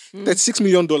taxes. $36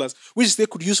 million, which they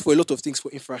could use for a lot of things,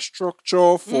 for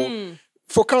infrastructure,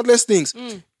 for countless things.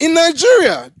 In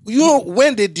Nigeria, you know,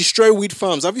 when they destroy weed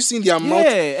farms, have you seen the amount?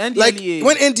 Yeah, NDLEA. Like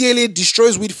when NDLA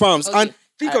destroys weed farms, and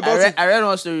think about it. I read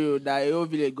one story that a whole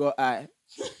village got high.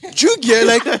 Do you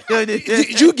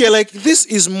get like this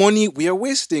is money we are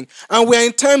wasting, and we're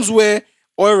in times where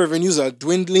oil revenues are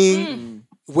dwindling.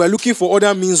 We're looking for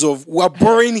other means of we're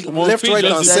borrowing left, Fitch right,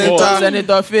 and just center. bought.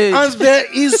 Senator Fitch. And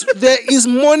there is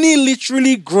money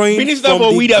literally growing Minister from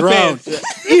for the Weed ground. Affairs.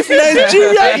 If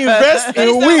Nigeria invests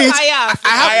in weed,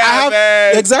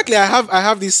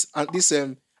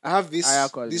 I have Higher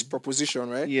quality. this proposition,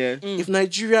 right? Yeah. If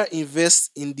Nigeria invests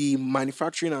in the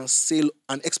manufacturing and sale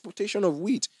and exportation of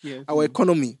weed, our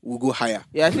economy will go higher.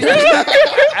 Yeah, I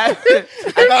think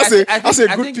That's a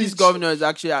I good think this pitch. governor is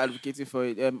actually advocating for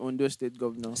it. Ondo State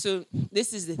governor. So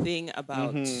this is the thing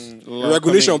about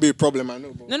Regulation will be a problem, I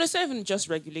know. But no, it's not even just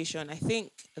regulation. I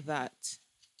think that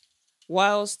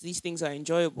whilst these things are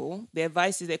enjoyable, they're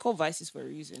vices. They're called vices for a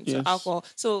reason. So Yes. alcohol.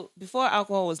 So before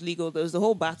alcohol was legal, there was the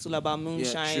whole battle about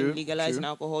moonshine true, legalizing true.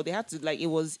 alcohol. They had to it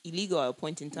was illegal at a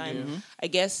point in time. I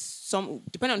guess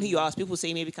depending on who you ask, people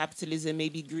say maybe capitalism,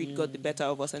 maybe greed got the better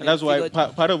of us, And that's then why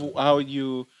figured- part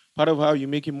of how you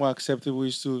make it more acceptable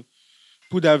is to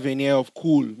put that veneer of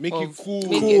cool, make it cool,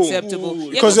 make it acceptable.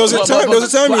 Yeah, because there was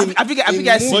a time I think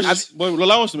I see. But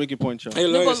Lola wants to make a point, Sean.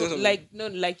 No,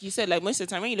 but like you said, like most of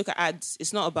the time when you look at ads,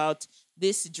 it's not about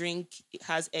this drink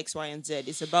has X, Y, and Z.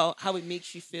 It's about how it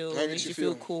makes you feel, How it makes makes you you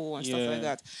feel feel. cool and stuff Yeah. like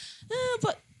that.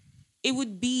 But it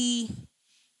would be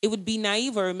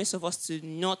naive or remiss of us to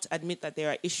not admit that there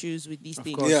are issues with these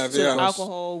things. Yeah, so there are.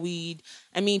 alcohol, weed.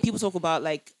 I mean, people talk about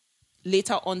like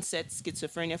later onset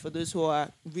schizophrenia for those who are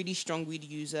really strong weed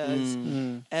users.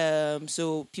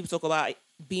 So people talk about it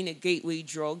being a gateway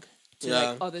drug to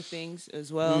like other things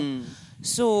as well.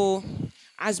 So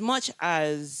as much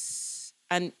as,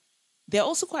 and they're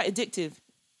also quite addictive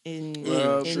in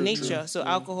nature. So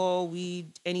alcohol,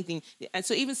 weed, anything. And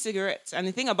so even cigarettes. And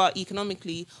the thing about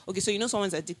economically, okay, so you know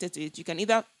someone's addicted to it. You can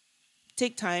either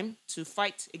take time to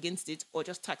fight against it or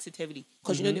just tax it heavily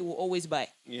because you know they will always buy.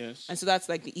 Yes. And so that's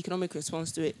like the economic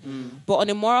response to it. But on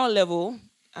a moral level,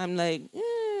 I'm like,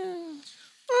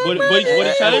 But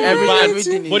the challenge with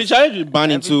everything but the challenge with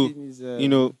banning too,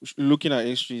 everything is, looking at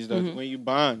history is that when you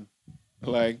ban,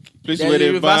 like places There's where a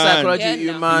they reverse ban, psychology Yeah,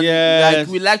 human. Yes. Like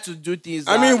we like to do things.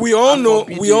 I mean, that we all are know,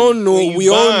 forbidden. we all know, When you we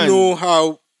all ban- know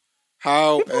how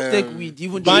Take weed,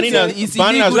 even banning though has- it's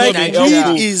banning has illegal not in been Nigeria.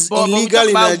 helpful. weed is But we illegal talk in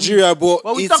about Nigeria, but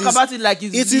But we it talk is about it like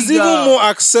it is legal. even more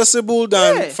accessible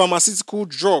than Yeah. pharmaceutical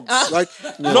drugs. Like,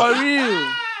 For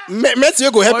real.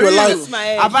 Metio go help For your real. life. my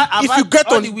head. If you get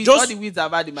all on the weeds, just all the weeds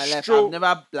I've had in my life, stroll- I've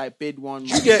never like paid one.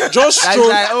 You get just like, stroll.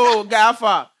 like, oh, get how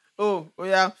far? Oh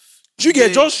yeah. You get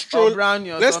Today, just or stroll.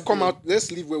 brownie or Let's something. come out.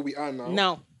 Let's leave where we are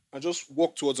now and just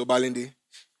walk towards Obalende.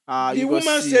 Ah, The you go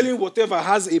woman see. selling whatever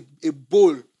has a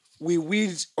bowl with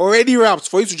weed already wrapped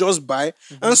for you to just buy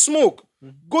and smoke.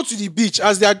 Go to the beach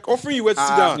as they are offering you where to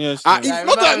sit down. yes, If yes.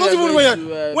 not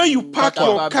even when you park Water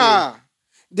your Barber. car,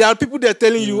 there are people there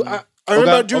telling you. I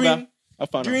remember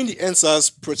during the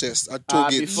NSAS protest at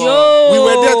Tollgate. before. We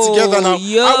were there together now.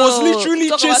 I was literally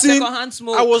Talk about chasing. secondhand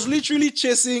smoke. I was literally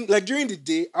chasing, like during the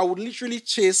day, I would literally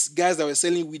chase guys that were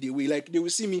selling weed away. Like they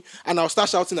would see me and I'll start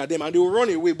shouting at them and they will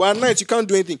run away. But at night, you can't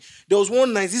do anything. There was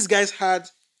one night, these guys had.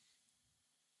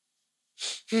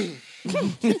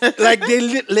 Like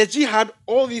they legit had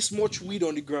all this much weed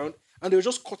on the ground and they were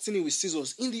just cutting it with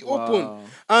scissors in the open.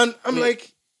 And I'm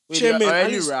like, Wait, they were Chairman,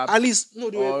 already at wrapped? least, no,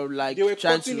 Or, like, they were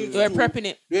trying cutting to- it. They were too. prepping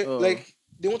it. They- Oh. Like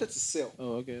they wanted to sell.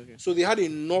 Oh, okay. So they had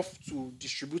enough to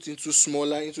distribute into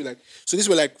smaller, into like, so these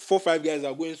were like 4-5 guys that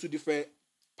are going to different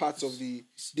parts of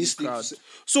this thing. crowd.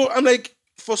 So I'm like,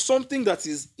 for something that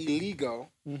is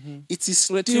illegal, it is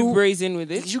We're still too brazen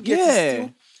with it. you get it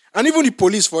still. And even the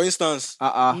police, for instance,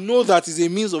 know that is a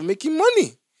means of making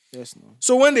money. Yes, no.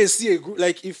 So when they see a group,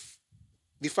 like if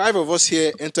the 5 of us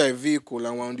here enter a vehicle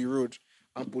and we're on the road,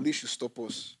 and police should stop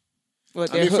us.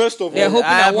 But I mean, first of they're all, hoping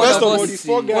that one first of of all, us. the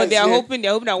 4 guys Well, they're here- hoping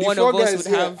that the one 4 of us guys would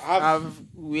here have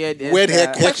Weird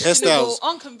hairstyles.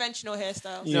 unconventional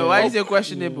hairstyles. No, why is it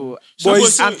questionable? So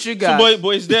Boys, but- I'm triggered.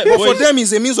 But is there? But but for is- them,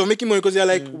 it's a means of making money because they're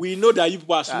like, we know that you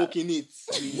people are smoking it.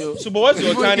 So, but what's the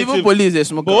even alternative? police, they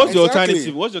smoke. But what's the Exactly.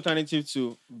 alternative? What's the alternative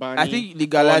to banning? I think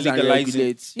legalize or and legalizing?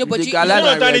 regulate. No, but do you- Legalize no, and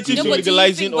alternative regulate. to but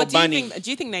legalizing or banning. Do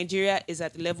you think Nigeria is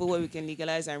at the level where we can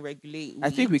legalize and regulate? I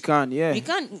think we can, yeah. We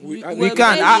can. We We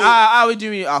can. How we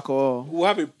doing with alcohol?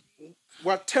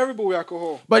 We're terrible with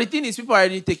alcohol. But the thing is, people are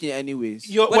already taking it anyways.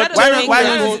 You're, But that why doesn't not- make why it-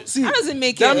 not- that doesn't- see, that doesn't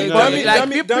make Dami, it. Dami, Like,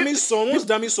 Dami, people- Dami's son, once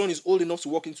Dami's son is old enough to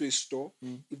walk into a store,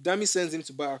 if Dami sends him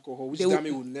to buy alcohol, which They would-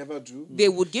 Dami will never do, They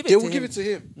would give it. they to will him. give it to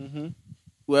him.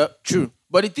 Well, true.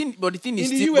 But the thing In is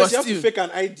the still, US, but you have to still, fake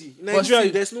an ID. In but Nigeria,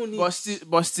 still- there's no need.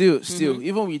 but still,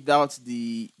 even without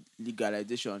the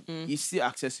legalization, it's still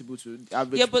accessible to the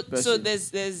average Yeah, but person. so there's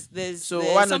So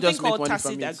there's why not something just make called money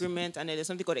tacit from it? agreement and then there's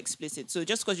something called explicit. So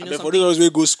just because you know But for something, those who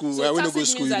go school, so when you go tacit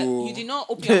school, means you that go. you did not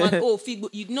open your mouth.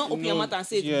 You did not open your mouth and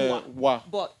say Yeah, "Bua." wow.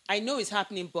 But I know it's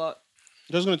happening, but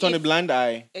Just gonna turn a If- blind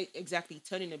eye. exactly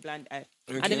turning a blind eye.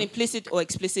 And then implicit or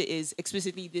explicit is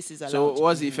explicitly this is allowed. So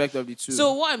what's the effect of the two?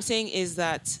 So what I'm saying is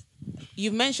that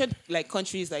you've mentioned like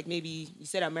countries like maybe you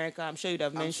said America. I'm sure you'd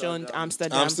have mentioned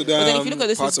Amsterdam. But then if you look at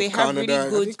this, parts they of have Canada. I really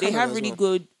good. think They Canada have as really well.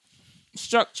 good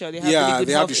structure. They have Yeah, really good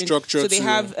they have health the structure So they too.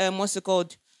 have what's it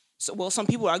called? So, well, some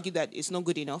people argue that it's not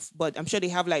good enough, but I'm sure they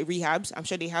have like rehabs. I'm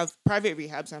sure they have private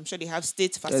rehabs. I'm sure they have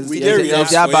state facilities. We did there's rehabs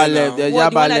for Jabba you left. now. There's What,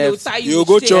 the Jabba one that they will left. tie You with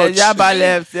go tape? church. There's Jabba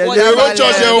left. There's What, You Jabba go left.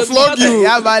 church, they will flog you.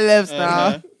 Jabba left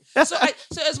now.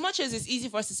 So as much as it's easy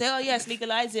for us to say, oh yes,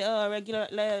 legalize it,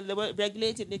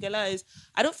 regulate it, legalize.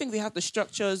 I don't think we have the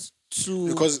structures to.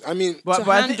 Because I mean, But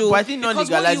I think not because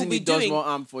what legalizing you'll be it does doing- more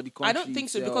harm for the country. I don't think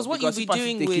so itself, because what you'll be people are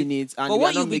doing taking with, it and but we what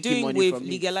are you'll not be making doing money with from it.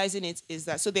 legalizing it is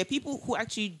that so there are people who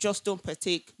actually just don't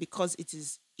partake because it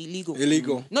is illegal.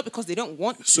 illegal. Not because they don't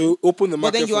want to. So open the But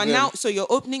market then you for are them. now, so you're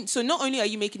opening, so not only are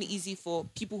you making it easy for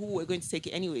people who were going to take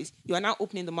it anyways, you are now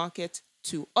opening the market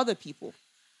to other people.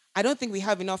 I don't think we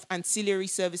have enough ancillary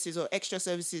services or extra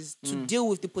services to deal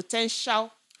with the potential.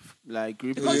 Like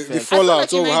group Because The effect. I feel fallout,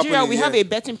 like in what will Nigeria, happen we is, have yeah. a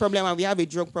betting problem and we have a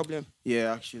drug problem.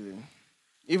 Yeah, actually.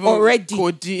 Even Already.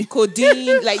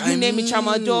 codeine. Like you name it,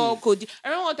 tramadol, codeine. I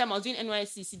remember one time I was doing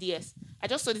NYSC CDS. I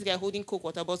just saw this guy holding Coke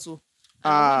water bottle.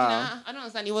 And I'm thinking, I don't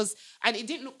understand. It was, and it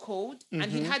didn't look cold. And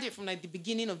he had it from like the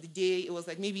beginning of the day. It was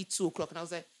like maybe 2:00. And I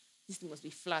was like, this thing must be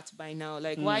flat by now.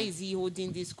 Like, why is he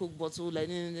holding this Coke bottle? Like,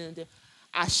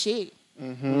 Ashe.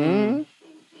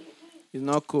 It's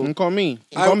not cool. Come me.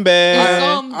 I- Come back.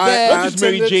 Come I- back. What is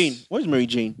Mary attended- Jane? What is Mary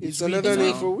Jane? It's another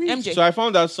name for weed. MJ. So I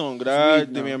found that song that weed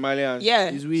now. Damian Marley and Yeah.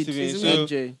 It's weed. Steven, It's so-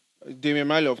 MJ. Damian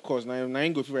Marley, of course. Now I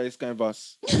ain't go through this kind of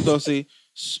verse. It does say,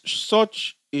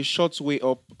 such a short way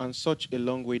up and such a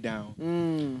long way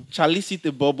down. Charlie sit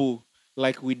the bubble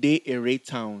like we day a rate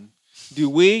town. The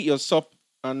way your sup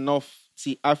enough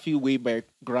see I feel way by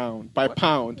ground by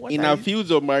pound in our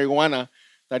fields of marijuana.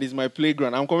 That is my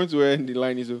playground. I'm coming to where the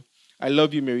line is. I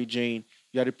love you, Mary Jane.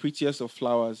 You are the prettiest of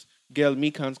flowers. Girl, me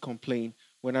can't complain.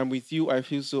 When I'm with you, I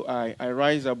feel so high. I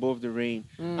rise above the rain.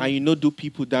 And you know, do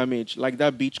people damage like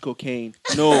that beach cocaine.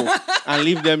 No, and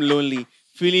leave them lonely.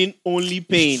 Feeling only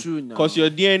pain. true now. Because your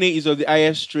DNA is of the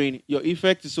highest strain. Your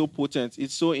effect is so potent.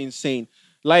 It's so insane.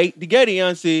 Like, the guy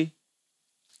the say,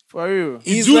 For real.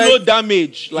 He's do like- no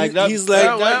damage. Like that. He's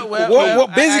like, well,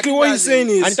 basically what he's saying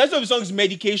and the is, title of the song is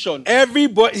Medication.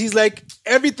 everybody, he's like,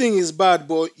 everything is bad,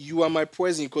 but you are my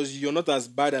poison because you're not as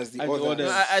bad as the As the others.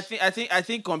 others. No, I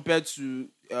think compared to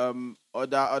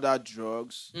other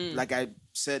drugs, like I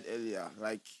said earlier,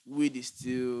 like weed is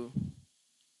still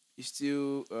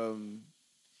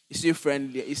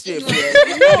friendly. It's still a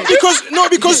friend.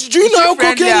 because do you know how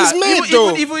cocaine is made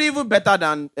though? Even better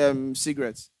than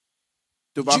cigarettes.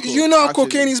 Tobacco. Do you know how actually.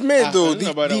 cocaine is made I though? don't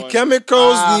know about that The one.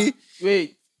 chemicals,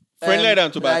 Wait. Friendlier than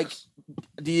tobacco. Like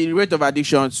the rate of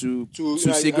addiction to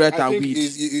I cigarette I and think weed.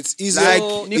 it's easier. Like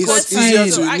it's nicotine. easier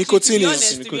So to actually, nicotine to be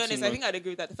is. honest, I think I'd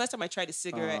agree with that. The first time I tried a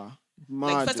cigarette, Mad,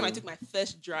 like the first time I though. took my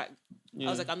first drag, I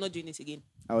was like, I'm not doing this again.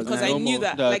 I was Because like, I no knew more.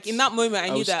 that. That's- Like in that moment, I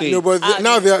knew I'll that. stay. No, but Ah,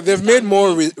 now they've this made can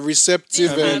more be- receptive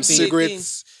this can be a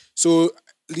cigarettes. So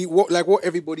what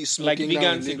everybody's Like smoking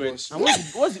now in vegan cigarettes.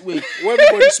 Lagos. What's it? Wait. What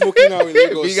everybody's smoking now in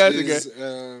Lagos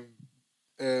Vegan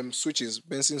is switches,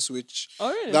 Benson switch. Oh,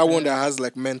 really? That one that has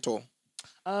like menthol.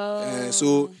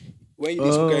 So when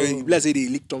you smoke, let's say they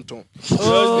lick tom tom. You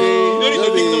don't need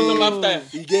to pick them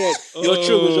after. You get your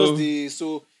throat was just the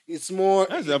so. It's more.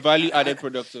 That's a value-added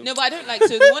product. No, but I don't like.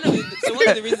 So one of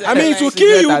the reasons. I mean, it will like, kill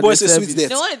you, cigarette but as it's a a sweet service. death.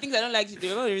 No, one of the things I don't like.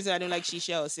 One of the reasons I don't like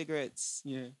shisha or cigarettes,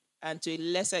 Yeah. and to a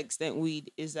lesser extent weed,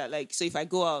 is that like, so if I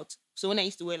go out, so when I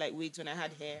used to wear like wigs when I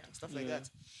had hair and stuff like that,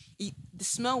 the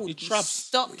smell would It be traps.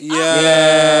 stuck.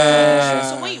 Yeah.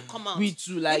 So when you come out, We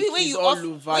too, like, maybe when it's you all off,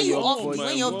 over when you your off, body.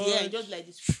 when you're My there, word. just like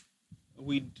this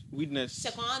Weedness.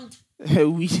 second.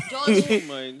 We. Just, Oh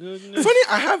my goodness. Funny,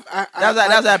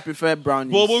 that's why I prefer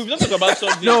brownies. But we've not talked about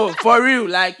something. No, for real,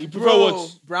 like You prefer bro,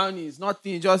 what? brownies,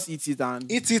 nothing, just eat it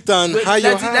and eat it and Wait, high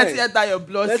your let high. it enter your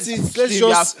blood. Let's system.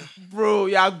 just- Bro,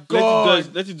 you're gone.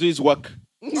 Let it do its work.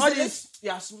 All this,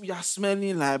 you're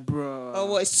smelling like bro. oh,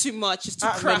 well, it's too much. It's too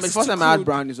The crass. first it's time too I had crude.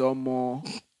 brownies or more.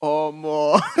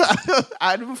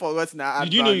 I even forgot now. I had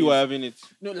Did you know you were brownies. having it?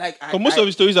 No, like Because most of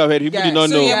the stories I've heard, people Yeah, did not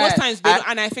So know. yeah, most times, they I- don't,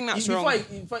 and I think that's wrong.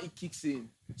 before it kicks in.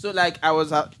 So like I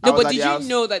was at No, I was but at did the you house.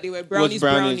 know that they were brownies?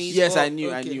 brownies? Yes, or- I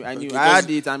knew. okay. I Okay, had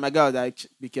it, and my girl was like,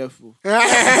 "Be careful."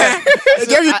 They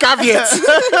gave you caveats.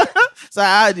 So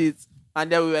I had it,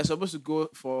 and then we were supposed to go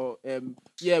for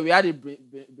we had a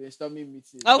brainstorming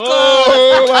meeting. Of course.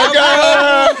 Oh my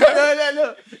god!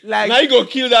 no. Like Now you go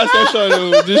kill that session,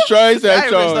 oh. Destroy we had a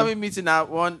session. brainstorming meeting at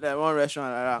one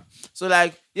restaurant like that. So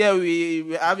like we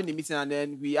were having the meeting, and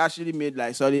then we actually made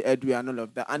like solid headway and all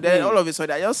of that. And then all of a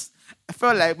sudden, I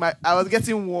felt like I was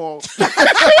getting warm.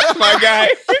 My guy.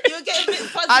 You get a bit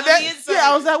fuzzy on And then the inside.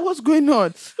 I was like, what's going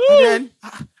on? And then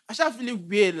I started feeling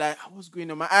weird, like what's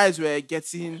going on? My eyes were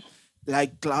getting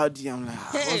like cloudy. I'm like,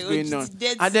 Hey, what's going on? it's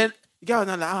dead And then the guy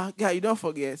was like, guy, you don't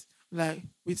forget. I'm like,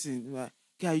 waiting, I'm like,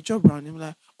 guy, you chop brownie. I'm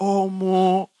like, oh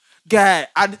more guy.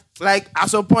 And like at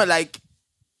some point, like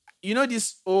you know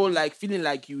this whole like feeling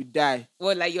like you die.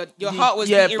 Well, like your heart was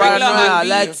Yeah, being irregular paranoia.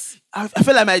 heartbeats. Like I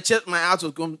felt like my heart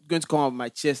was going to come out of my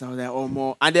chest. I was like, oh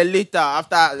more. And then later,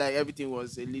 after like everything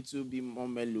was a little bit more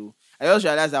mellow, I just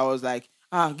realized I was like,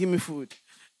 give me food.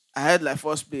 I had like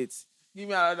 4 plates. Give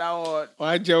me another one.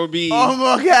 Why Joby? Oh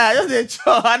my god, just a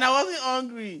chore, and I wasn't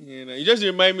hungry. You just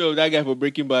remind me of that guy for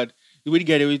Breaking Bad. The way the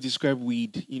guy always describe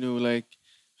weed, like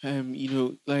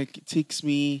it takes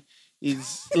me.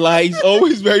 It's like it's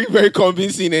always very, very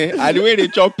convincing. And the way they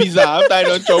chop pizza after I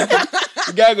don't chop it,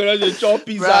 the guy gonna just chop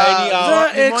pizza anyhow.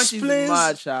 That The munchies is explains-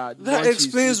 mad, Sha. The that munchies.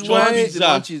 explains The why- munchies, the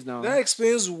munchies now. That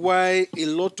explains why a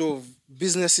lot of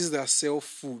businesses that sell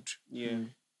food Yeah.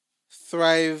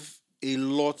 thrive a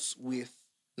lot with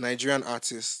Nigerian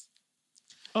artists.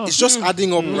 It's just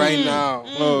adding up right now.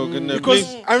 Oh goodness. Because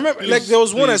Please. I remember, like, there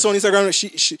was one I please. saw on Instagram.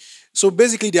 She so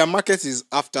basically their market is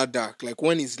after dark, like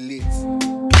when it's late.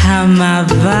 How my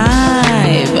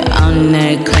vibe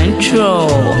under control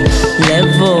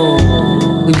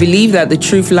level. We believe that the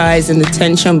truth lies in the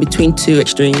tension between two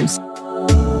extremes.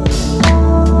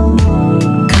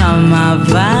 How my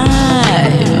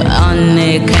vibe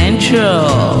under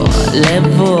control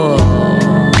level.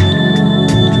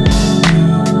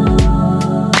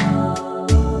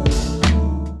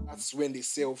 That's when they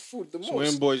sell food the most. So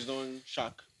when boys don't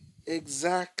shack.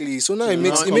 Exactly. So now it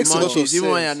makes a lot of Munchies, sense.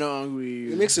 even when you're not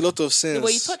hungry. It makes a lot of sense. No,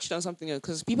 but you touched on something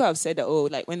because people have said that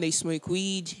like when they smoke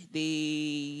weed,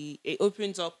 it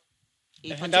opens up.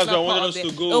 And that's where I wanted us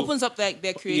to go. It opens up like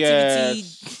their creativity.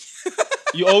 Yes.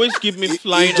 You always keep me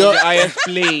flying on just- the highest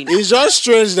plane. It's just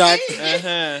strange that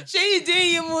Uh-huh. Shay, you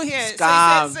doing you move here?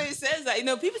 Scam. So it says that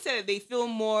people said that they feel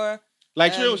more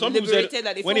Like some people liberated, said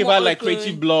that they when feel they've had more like open.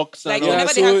 creative blocks and Like, all.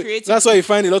 whenever they have creative- that's why you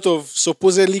find a lot of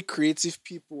supposedly creative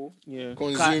people Yeah.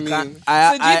 consuming.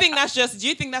 So do you think that's just? Do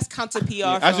you think that's counter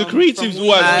PR? As the from creatives who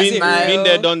weed? have Is it been real?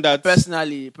 there, done that.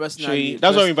 personally. Shay,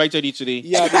 that's why we invited you today.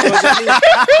 Yeah,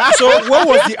 because so what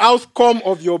was the outcome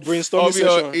of your brainstorming Of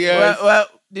your- session? yeah.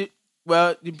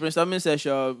 The brainstorming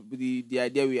session, the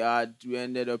idea we had, we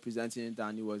ended up presenting it,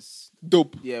 and it was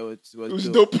Dope. it was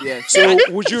dope. dope. Yeah. So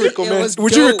would you recommend? was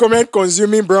Would you dope. recommend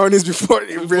consuming brownies before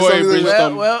you brainstorming?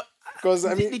 brainstorm. well, Because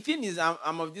I the mean, thing is,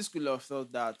 I'm of this school of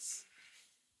thought that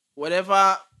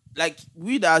whatever, like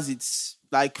weed has its,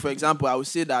 like for example, I would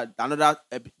say that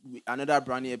another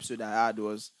brownie episode I had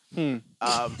was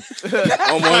wow,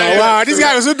 this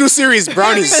guy also do series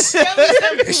brownies.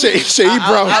 Shay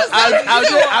Brown.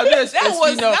 I'll do a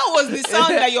spin-off. That was the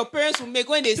sound that your parents will make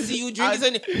when they see you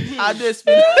drinking. I'll do a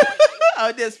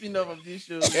spin-off of this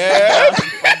show. Yeah.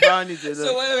 Brownies alone.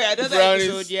 So wait, I don't know Brownies,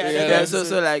 episode. Yeah, I yeah. don't know Yeah, episode.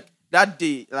 so like that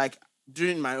day, like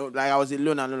during my own, like I was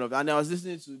alone and all of that, and I was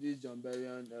listening to this John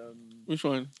Berrien. Which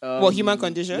one? Human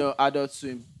Condition? No, Adult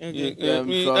Swim.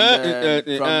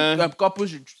 From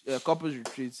couples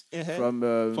retreats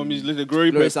from his little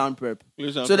glory sound prep.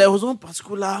 So there was one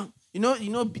particular, you know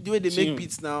the way they make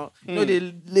beats now. You know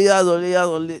the layers or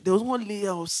layers. There was one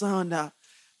layer of sound that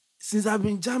since I've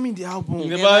been jamming the album, I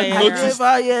never heard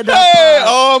that. Hey,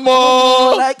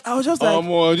 like I was just like,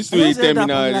 this way you tell me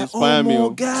now, it inspire me.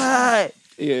 Guy.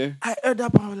 Yeah. I heard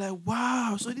that part, I was like,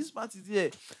 wow, so this part is here.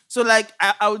 So like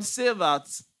I would say that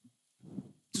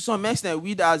to some extent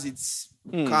weed has its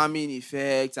calming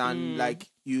effect and like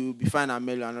you be fine and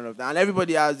mellow and all of that. And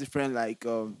everybody has different like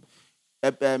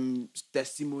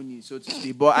testimony, so to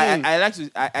speak. But I like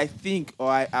to I think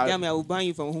or I will ban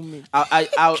you from home.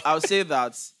 I'll say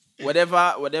that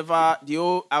whatever the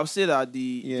whole, I'll say that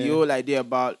the whole idea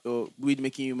about weed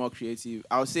making you more creative,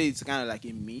 I'll say it's kind of like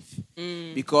a myth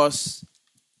because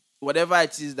whatever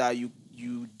it is that you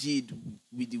did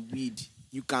with the weed,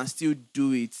 you can still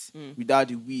do it without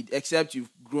the weed, except you've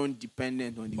grown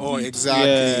dependent on the weed. Oh, exactly.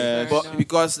 Yeah. But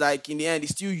because like in the end,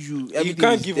 it's still you. Everything you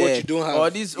can't is give there. what you don't have. Or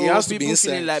this, it has to be people inside.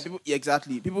 feeling like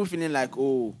people feeling like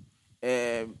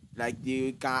like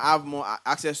they can have more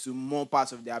access to more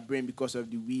parts of their brain because of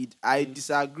the weed. I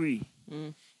disagree.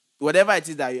 Whatever it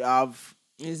is that you have,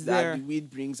 is that there. the weed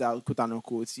brings out, quote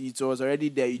unquote, it was already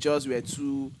there. You just were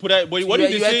too. But what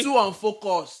did they say? You were too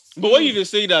unfocused. But what did they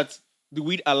say that the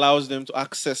weed allows them to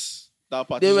access that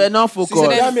part? They were not focused.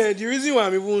 The reason why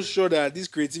I'm even sure that this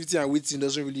creativity and weed thing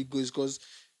doesn't really go is because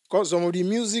some of the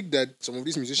music that some of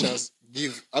these musicians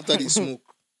give after they smoke,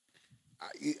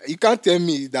 you can't tell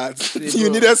me that you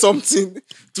needed something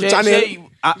to channel.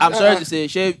 I'm sorry to say,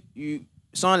 Shay, you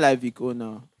sound like Vico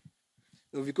now.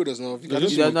 No, Vico does not. Vico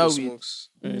does doesn't not smokes.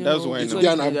 That's why. It would be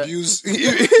an abuse.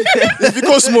 If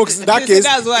Vico smokes, in that case,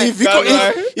 That's why. if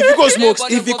Vico smokes,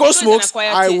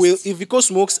 I will. If Vico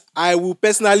smokes, I will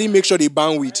personally make sure they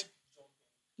ban weed.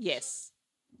 Yes.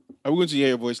 Are we going to hear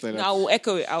your voice like that? No, I will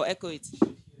echo it.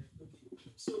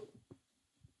 So,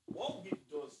 what weed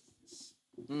does is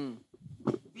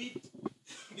weed.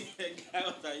 Guy,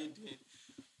 what are you doing?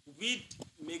 Weed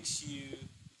makes you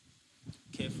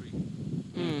carefree.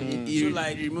 It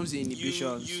like removes the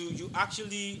inhibitions. You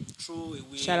actually throw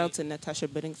away. Shout out to Natasha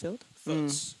Bedingfield.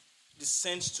 Thoughts, the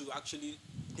sense to actually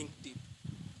think deep.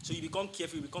 So you become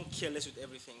carefree, you become careless with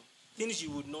everything. Things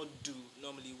you would not do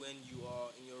normally when you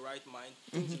are in your right mind.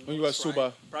 When you are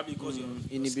sober. Probably because you're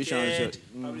inhibitions. scared.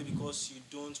 Probably because you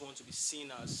don't want to be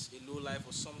seen as a low life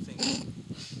or something.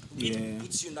 It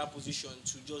puts you in that position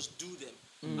to just do them.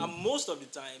 And most of the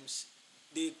times,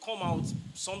 they come out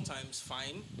sometimes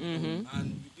fine,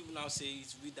 and people now say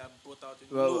it's weed that brought out.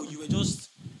 No,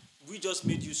 we just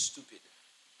made you stupid.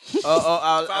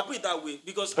 I'll put it that way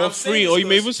because or I'm free, or you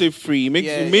may even say free.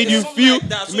 Made you feel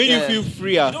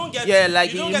freer.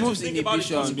 Like it removes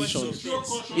inhibitions.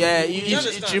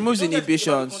 It removes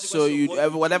inhibitions. So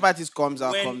whatever it is comes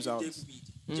out. Do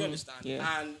you understand?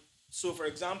 Yeah. And so, for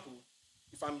example,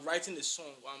 if I'm writing a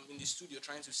song, I'm in the studio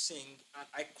trying to sing, and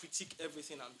I critique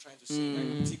everything I'm trying to sing, I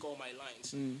critique all my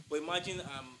lines. But imagine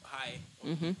I'm high.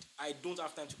 I don't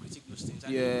have time to critique those things.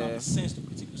 I don't have the sense to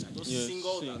critique those. I just sing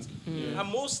all that. And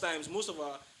most times, most of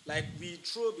our, like, we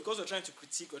throw, because we're trying to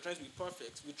critique, we're trying to be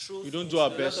perfect, we throw. We don't do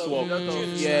our best work.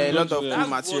 A lot of cool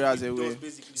materials away.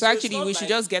 So actually, we should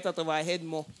just get out of our head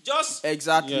more. Just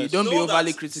exactly. Don't be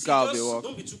overly critical of the work.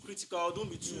 Don't be too critical.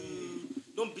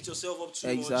 Don't beat yourself up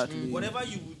too much. Whatever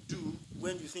you would do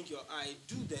when you think you're high,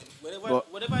 do them.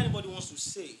 Whatever anybody wants to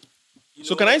say.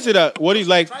 So can I say that? What is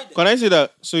like? Can I say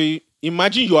that? So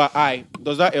imagine you are high.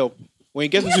 Does that help? When you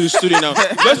get into the studio now,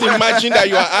 just imagine that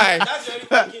you are high.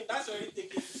 That's already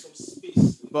taking some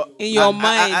space. But in your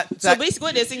mind. So basically,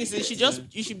 what they're saying is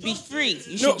you should be free.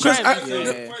 You should try and be free.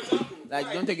 For example,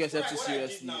 like don't take yourself too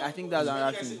seriously. I think that's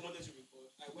another thing.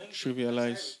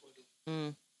 Trivialize.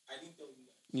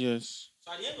 Yes.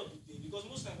 So at the end of the day, because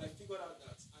most times I figured out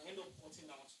that I end up pointing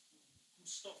out good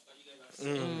stuff that you guys are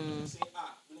saying. Say,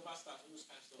 we never start those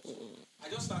kind of stuff. So I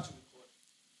just start to record.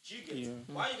 Do you get it?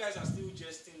 While you guys are still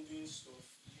jesting, doing stuff,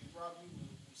 you probably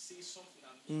will say something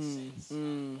that makes sense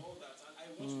and all that. And I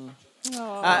want to capture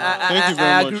that. Thank you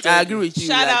very much. I agree with you.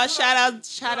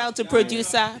 Shout out to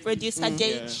producer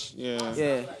Jage.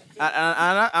 Yeah.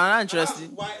 And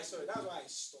interesting. That's why I stopped.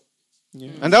 Yeah.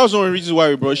 And that was one of the reasons why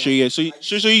we brought Shay here. So you can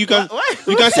see how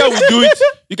we do it.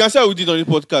 You can see how we did on the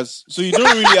podcast. So you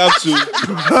don't really have to. You don't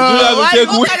have to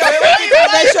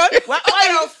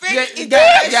take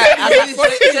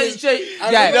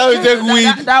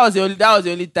That was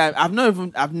the only time. I've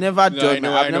never done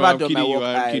my work.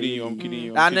 I'm kidding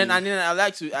you. And then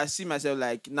I see myself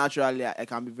like naturally I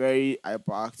can be very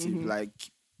hyperactive, like,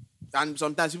 and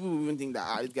sometimes people even think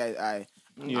that this guy is high.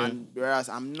 And whereas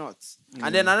I'm not.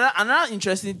 And then another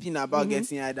interesting thing about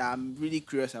getting high that I'm really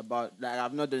curious about, like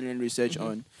I've not done any research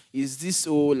on, is this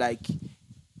whole like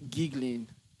giggling.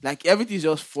 Like everything's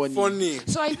just funny.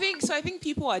 So I think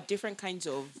people are different kinds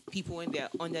of people when they're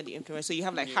under the influence. So you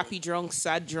have like happy drunks,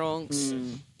 sad drunks,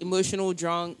 emotional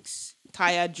drunks,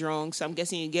 tired drunks. I'm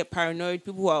guessing you get paranoid.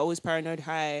 People who are always paranoid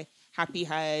high. Happy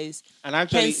highs, and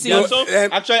actually, pensive,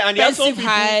 there are some people.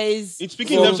 Highs. It's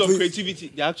speaking in terms of creativity.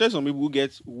 There are actually some people who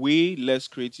get way less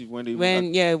creative when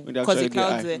because it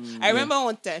clouds it. I remember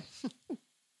one time,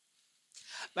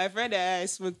 my friend and I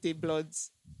smoked a blunt,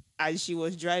 and she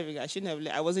was driving. I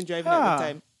wasn't driving at the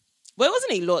time, but it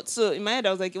wasn't a lot. So in my head,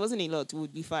 I was like, it wasn't a lot. It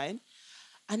would be fine.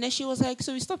 And then she was like,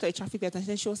 so we stopped at a traffic light, and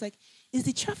then she was like, is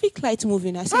the traffic light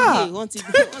moving? I said, hey, want to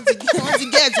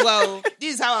get, wow,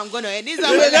 this is how I'm going to end. This is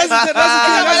how I'm going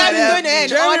to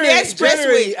end on the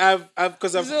expressway.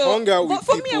 Because I've hung out with But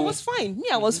for people. me, I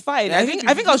was fine. I think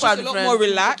I was just a lot more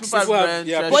relaxed. But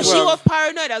she was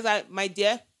paranoid. I was like, my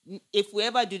dear, if we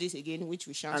ever do this again, which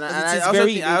we shan't, I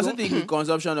also think the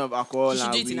consumption of alcohol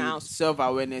and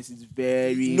self-awareness is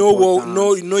very important.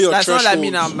 Know your threshold. That's what I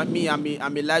mean.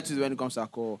 I'm a light when it comes to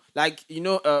alcohol. Like, you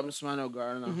know, Smano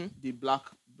Garana, the black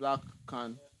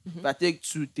can. If I take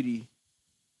 2-3,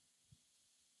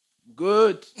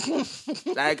 good.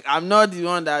 Like, I'm not the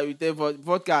one that will take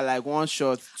vodka like one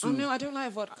shot. 2. Oh no, I don't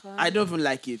like vodka. I don't even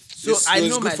like it. So I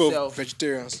know good myself. For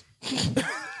vegetarians.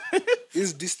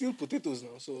 It's distilled potatoes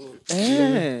now, so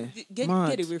get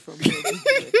away from me.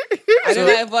 I don't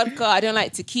like vodka. I don't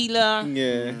like tequila.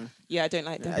 Yeah, I don't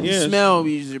like that. The smell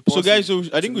is so guys,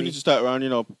 I think we need to start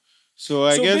rounding up. So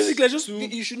I guess basically,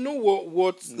 you should know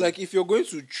what like if you're going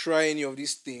to try any of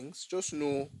these things, just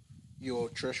know your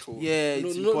threshold. Yeah,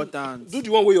 it's important. Do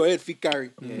the one where your head fit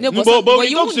carry. Yeah. No, but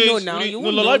you won't know now. You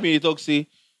won't know. Like me, talk say,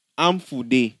 harmful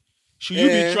day. Should you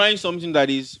be trying something that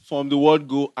is from the word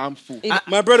go harmful?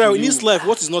 My brother, in this life,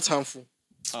 what is not harmful?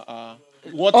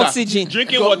 Water. Oxygen.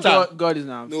 Drinking water. God is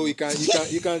not harmful. No, you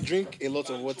can drink a lot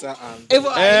of water and...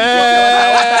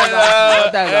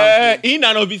 in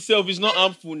and of itself is not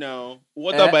harmful now.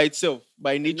 Water by itself,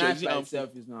 by nature, is harmful.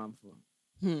 Is not harmful.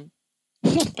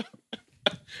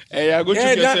 That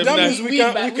means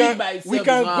we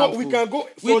can go.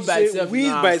 Weed by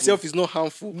itself is not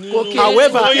harmful.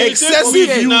 However,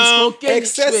 excessive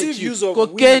use of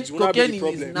cocaine will not be the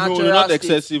problem. Not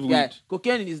excessive weed.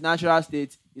 Cocaine in its natural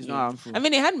state is not harmful. I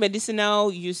mean, they had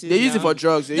medicinal uses. They use it for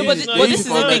drugs. But this is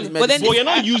the thing. But then you're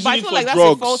not using it for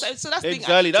drugs. So that's the thing.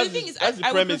 Exactly. The thing is, that's the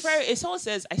I would premise. prefer if someone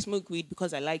says I smoke weed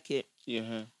because I like it.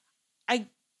 Yeah.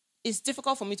 It's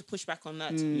difficult for me to push back on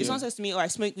that. If someone says to me, I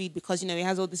smoke weed because, it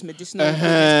has all this medicinal I'm like,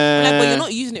 but you're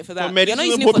not using it for that. You're not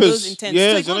using it for those intents.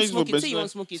 Yeah, so if you want to smoke it, say you want to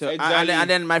smoke it. So, and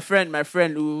then my friend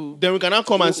who... Then we cannot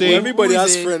come and say... Everybody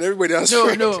has friend.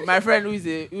 No, my friend who's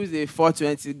a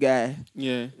 420 guy.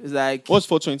 Yeah. It's like... What's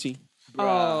 420?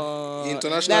 Oh,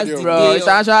 international deal. Bro,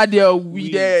 international deal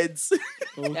weed heads.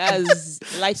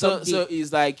 That's light up. So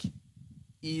it's like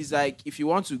if you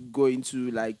want to go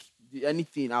into like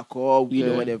anything, alcohol, weed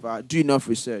or whatever, do enough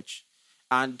research.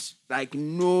 And like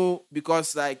know,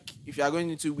 because like if you are going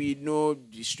into weed, know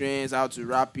the strains, how to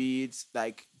wrap it,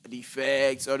 like the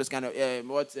effects, all this kind of is it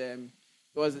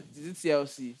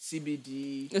TLC,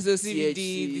 CBD, so CBD,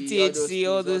 the THC,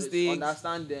 all those things.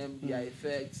 Understand them, their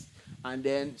effects, and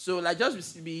then so like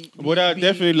just be. But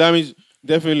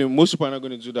definitely, most people are not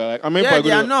going to do that. Like,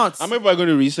 they are not. How many people are going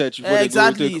to research before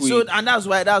exactly. they go take weed? So and that's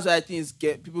why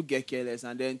people get careless,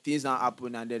 and then things don't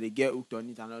happen, and then they get hooked on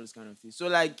it and all this kind of thing. So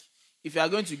like, if you are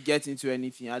going to get into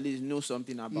anything, at least know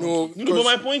something about it. No, but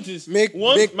my point is, my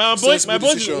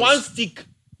point is one stick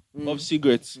of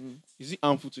cigarettes. Is it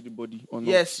harmful to the body or not?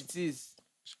 Yes, it is.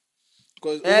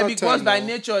 Because by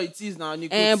nature it is now. But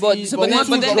then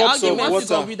the argument one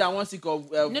stick of weed and one stick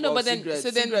of but then cigarettes. So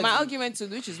then my argument,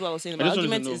 which is what I was saying, my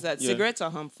argument is that cigarettes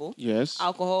are harmful. Yes.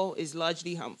 Alcohol is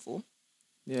largely harmful.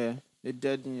 Yeah, they're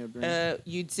dead in your brain.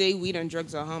 You'd say weed and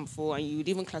drugs are harmful, and you would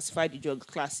even classify the drugs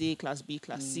Class A, Class B,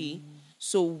 Class C.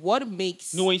 So what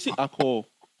makes... No, when you say alcohol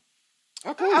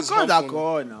is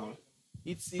alcohol now.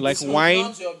 It's like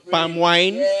wine, palm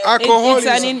wine. Yeah. Alcohol is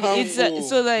harmful.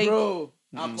 So like... Bro.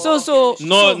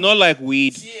 Not like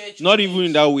weed, not even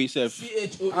in that way, self.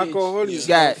 Alcohol is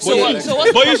guys.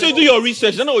 But you say do your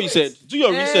research. That's not what you said. Do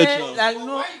your research now. Like no.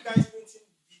 Why you guys painting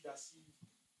weed as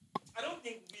I don't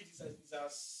think weed is as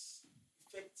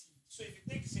effective. So if you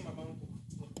take the same amount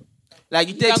Like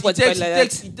it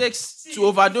takes to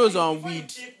overdose on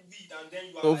weed.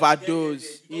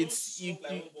 Overdose.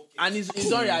 And it's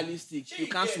not realistic. You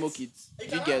can't smoke it.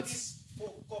 You get.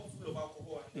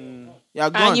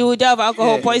 And you would have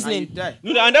alcohol poisoning.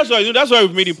 And that's why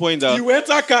we've made the point that you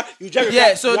enter car, you drive.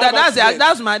 Yeah, so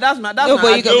that's my. No,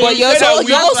 but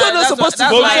you're also not supposed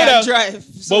to drive.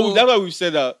 But that's why we've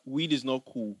said that weed is not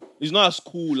cool. It's not as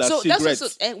cool as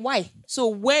cigarettes. Why? So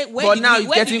where? But now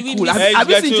it's getting cool. Have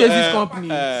you seen Jay-Z's company?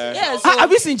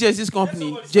 Have you seen Jay-Z's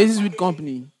company? Jay-Z's weed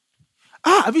company.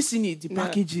 Have you seen it? The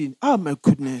packaging. Oh my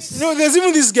goodness. No, there's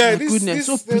even this guy. There's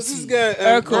this guy.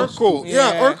 Urkel.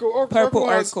 Yeah, Urkel. Purple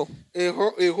Urkel. A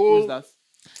Who's whole. that?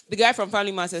 The guy from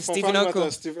Family Matters, Stephen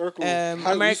Urkel. Steve Urkel.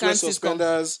 American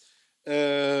suspenders,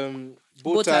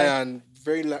 bow tie, and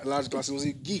very large glasses. Was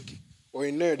he a geek or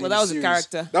a nerd? Well, that was a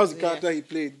character. That was the character he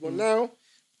played. But now,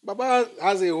 Baba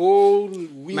has a whole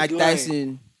weed Mike line.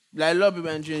 Tyson. Like a lot of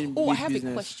people enjoying I big have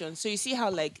business. a question. So you see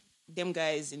how like them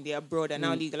guys in the abroad are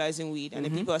now legalizing weed, and the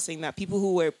people are saying that people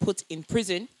who were put in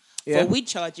prison for weed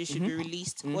charges should be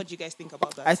released. What do you guys think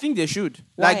about that? I think they should.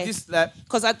 Why? Like this, like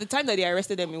Because at the time that they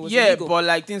arrested them, it was illegal. but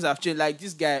like things have changed. Like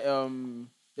this guy,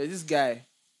 there's this guy,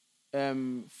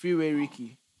 Freeway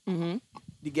Ricky. The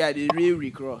guy, the real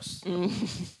Rick Ross.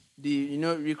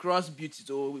 Rick Ross built his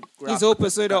whole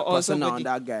persona on persona somebody. on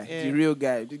that guy, Yeah. the real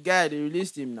guy. The guy, they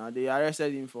released him now. They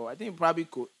arrested him for, I think probably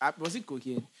was it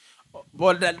cocaine?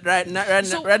 But right now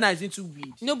it's into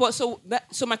weed. No, but so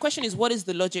my question is, what is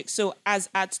the logic? So as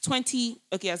at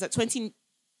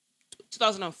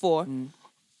 2004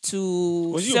 to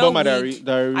was it sell Obama weed,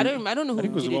 that I don't know who I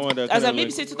think it was did Obama it. that As kinda I maybe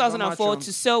like- say 2004 Trump.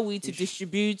 to sell weed, to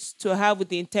distribute, to have with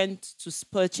the intent to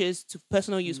purchase to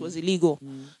personal use was illegal.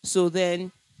 So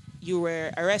then you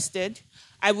were arrested.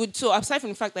 Aside from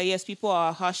the fact that yes, people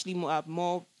are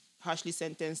more harshly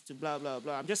sentenced to blah blah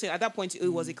blah. I'm just saying at that point it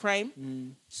was a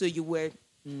crime. So you were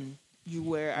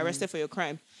arrested for your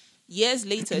crime. Years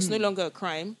later, it's no longer a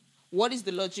crime. What is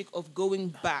the logic of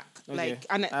going back? Okay. Like,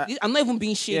 and I'm not even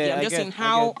being shady. Yeah, I'm I just get- saying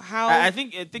how. I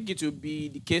think it would be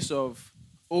the case of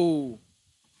what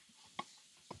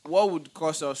would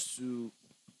cause us to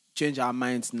change our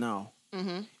minds now?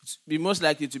 It's be most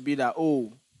likely to be that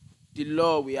the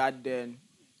law we had then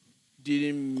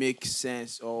didn't make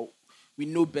sense, or we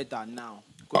know better now.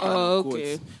 quote unquote.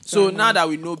 Okay. So now that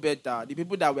we know better, the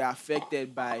people that were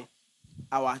affected by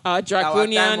our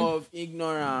draconian time of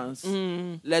ignorance,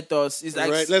 let us. It's like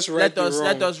Let's right the wrong.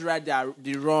 let us right the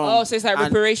wrong. Oh, so it's like And-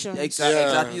 reparations. Exactly. Yeah,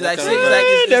 Exactly. It's that like kind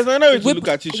saying, of- There's another way to look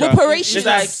at it. Sha. Reparations.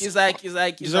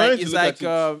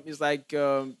 It's like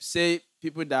say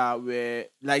people that were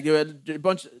like they were a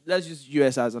bunch. Let's use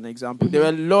US as an example. There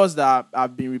were laws that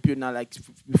have been repealed now. Like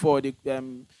before, the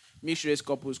mixed race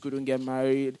couples couldn't get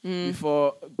married.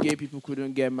 Before, gay people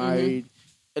couldn't get married.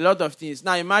 A lot of things.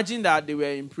 Now imagine that they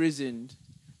were imprisoned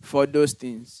for those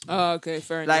things. Oh, okay,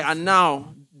 fair Like, enough. and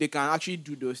now they can actually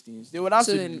do those things. They would have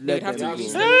So to then let they'd have them to go.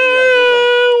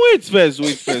 Wait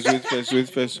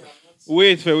first.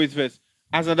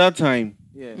 As at that time,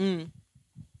 Yeah.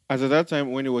 as at that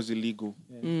time when it was illegal,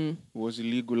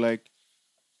 like,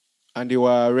 and they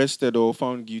were arrested or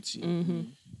found guilty.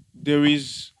 There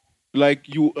is like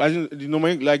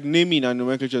like naming and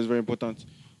nomenclature is very important.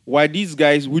 Why these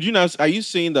guys? Would you now? Are you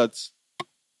saying that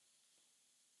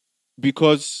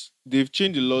because they've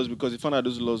changed the laws because they found out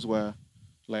those laws were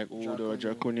like they were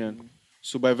draconian?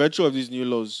 So by virtue of these new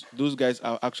laws, those guys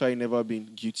have actually never been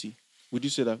guilty. Would you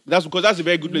say that? That's because that's a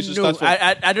very good place to start from.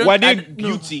 I don't. Were they no.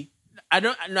 guilty? I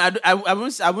don't. No, I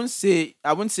wouldn't say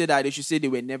that they should say they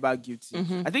were never guilty.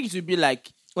 I think it would be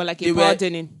like Well, like they a were-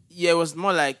 pardoning. Yeah, it was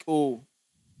more like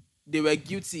they were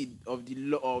guilty of the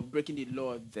law of breaking the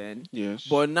law then. Yes.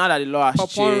 But now that the law has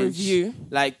Upon changed, review.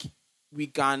 like we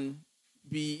can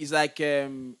be. It's like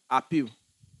appeal.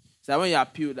 So when you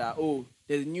appeal that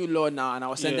there's a new law now and I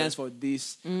was sentenced for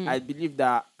this, I believe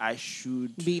that I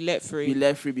should Be let free. be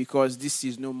let free because this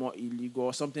is no more illegal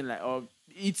or something like.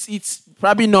 It's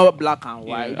probably not black and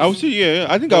white. I would say yeah.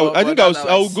 I think But that's how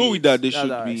I will see go it. with that. They That's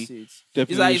should how I be see it.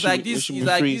 definitely. It's like they this. should It's be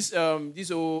like free. this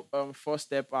whole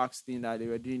 4-step acts thing that they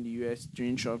were doing in the US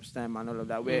during Trump's time and all of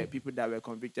that, where people that were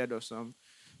convicted of some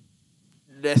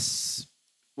less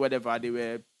whatever they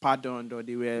were pardoned or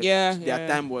they were their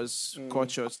time was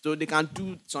cut short, so they can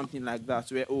do something like that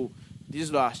where this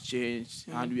law has changed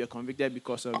and we are convicted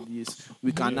because of this.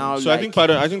 We can now. So I think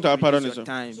pardon. I think that pardon reduce is your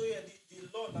time. So yeah,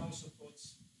 the law now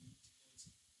supports.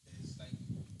 There's like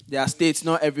There are states,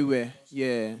 not everywhere.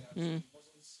 Yeah.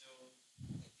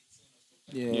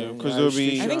 Yeah, because there'll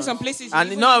be. I think some places, And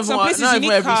even, not some even- places not you even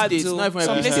need every cards. state, oh. not even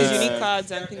Some every places state. you need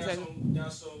cards and things like that. there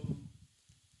are some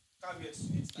caveats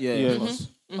to it. Yeah, Yes.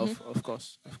 of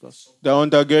course. The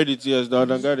undergird it, yes. The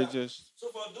undergird it, yes. So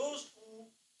for those who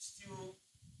still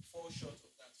fall short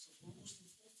of that, so for who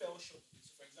fell short of it,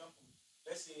 so for example,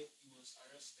 let's say he was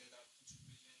arrested and put to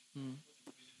prison,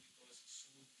 because he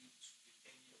sold weed to a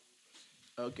 10-year-old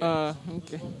person.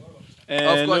 Okay.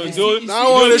 And Of course,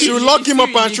 Now they should lock him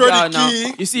up and throw the illegal now.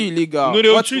 key. You see illegal. No, they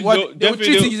will What- treat- what- they'll- they will treat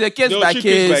definitely it as a case they'll by treat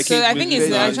case by case. So I think it's.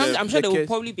 Yeah, I'm sure there will case.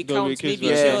 probably be There'll be counts. case Maybe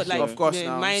by so, case, like of course the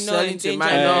now. minor Selling to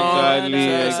endangered.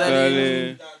 minor.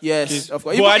 Exactly. Yes, of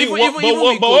course. But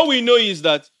Even what we know is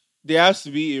that there has to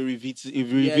be a yeah, they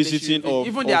revisiting should- of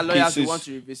even their of lawyers cases. will want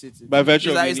to revisit it. By virtue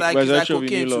It's of like, the- by it's like virtue of the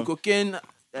cocaine. new So law. cocaine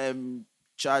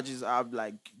charges have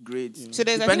like grades. So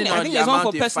there's, I Depending think on there's the one amount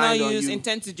for they personal find on use, you.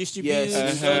 intent to distribute. Yes,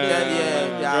 Uh-huh.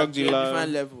 there are Drug dealer,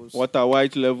 different levels. Water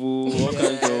white level, all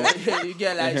kinds of. You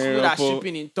get like Uh-huh, people that are for-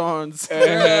 shipping in tons.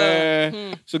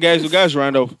 So guys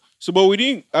round up. So but we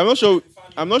didn't. I'm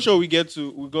not sure we got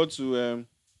to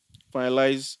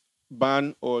finalize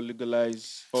ban or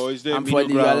legalize, or is there I'm a for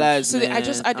middle ground? legalize. So man. I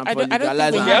just- I I'm don't- for I don't think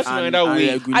legalize we and- have to and- another and way.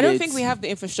 I don't regulate. think we have the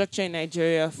infrastructure in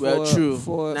Nigeria for. Well, true.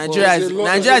 For Nigeria There's is a lot-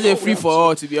 Nigeria is there's a a lot free for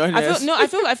all. To be honest,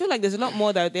 I feel like there's a lot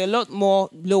more that there are a lot more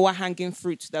lower hanging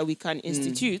fruits that we can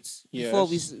institute before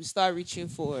we start reaching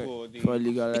for. for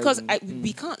legalizing. Because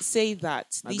we can't say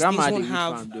that my these grandma things had a won't weed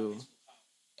have. farm though.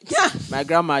 Yeah. My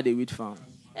grandma had a weed farm.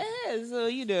 So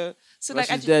so But like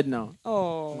she's dead now.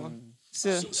 Oh,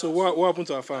 so So what happened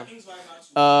to our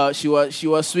farm? She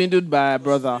was swindled by her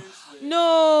brother.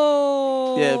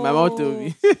 no. Yeah, my mom told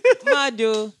me.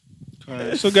 Mado.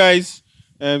 Alright, so guys,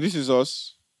 this is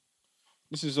us.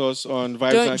 This is us on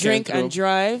Vibes Don't and drink Kentro. and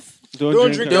drive.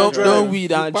 Don't drink. Don't and don't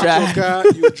weed and You park your drive. car,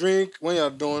 you drink when you're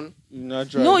done. Not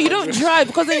drive. No, you don't drive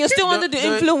because then you're still under the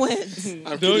don't- influence. I'm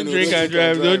Don't kidding, no, drink and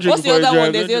drive. Don't drink What's the before you other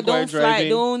one? drive. There's Don't don't drink while fly.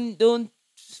 driving. Don't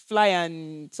fly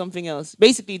and something else.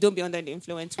 Basically, don't be under the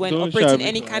influence when Don't operating shall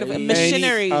any be kind of a any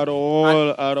machinery. at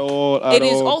all. It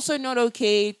is also not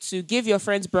okay to give your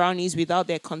friends brownies without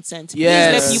their consent.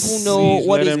 Yes. Please let people know Please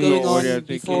what let is them know going what on they're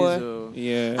thinking. before. So-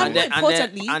 Yeah. And more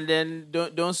importantly- and then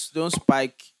don't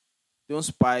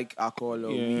spike alcohol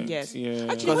or Yeah. weed. Yes. Yeah.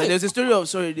 Actually, Because wait. there's a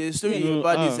story Yeah.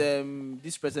 about Ah.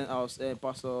 this present house,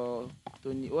 Pastor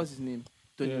Tony. What's his name?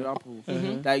 Tony Yeah.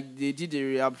 Rapu. Like they did a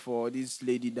rehab for this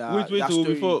lady that. Wait, that oh,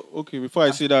 story, before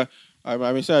I say that, I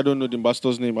may say I don't know the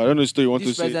pastor's name. I don't know the story you want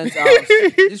this to say. present house.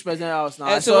 This present house. Now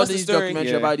I So saw what's the this story?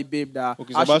 documentary Yeah. about the babe that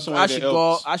Okay, it's about someone that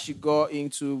helps. how she got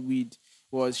into weed.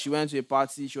 Was she went to a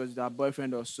party? She was with her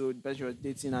boyfriend or so. The person she was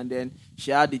dating, and then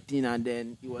she had the thing, and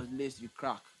then it was laced with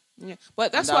crack. Yeah.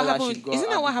 But that's And what that's why happened. she got Isn't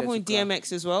that what happened with addicted to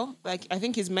DMX as well? Like I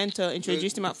think his mentor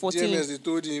introduced him at 14. DMS, they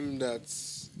told him that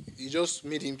he just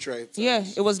made him try it. Yeah,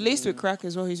 it was laced with crack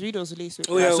as well. His weed was laced with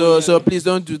Oh, crack. yeah. So please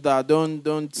don't do that. Don't.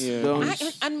 Yeah.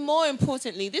 And more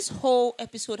importantly, this whole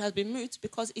episode has been moot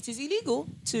because it is illegal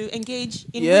to engage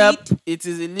in Yep, weed it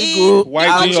is illegal. Why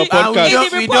And do your we- and podcast? we don't- in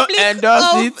the we don't Republic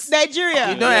endorse of it. Nigeria.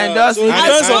 We don't endorse So it. it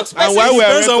depends on- And while we are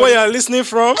depends on where recording, you're listening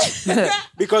from,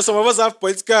 because some of us have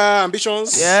political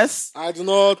ambitions. Yes. I do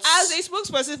not. As a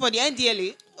spokesperson for the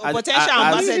NDLA, or As- potential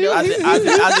as-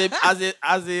 ambassador,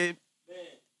 as a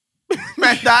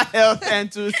mental health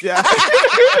enthusiast.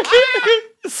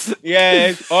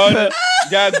 yes, on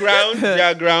their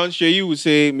ground, Sheyi would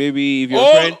say maybe if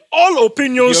your friend, all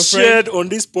opinions your friend- shared on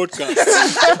this podcast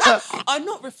are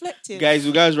not reflective. guys,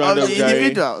 you guys round Of up, the Jerry.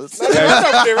 individuals.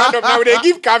 They round up now. They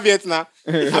give caveats now.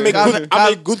 I'm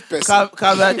a good person.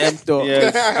 Covered emptor.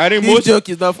 Yes, I think This most joke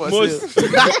is not for most sale.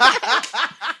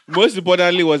 most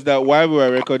importantly was that while we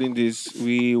were recording this,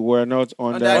 we were not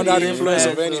under Under the influence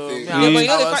of anything. Yeah, but you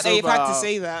know I the was fact that you've had to sober.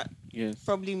 say that Yes.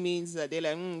 probably means that they're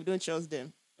like, don't trust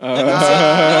them. Uh,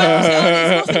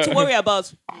 There's nothing to worry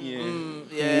about. Yeah.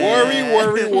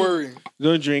 Worry.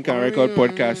 Don't drink and record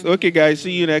podcast. Okay, guys,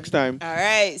 see you next time. All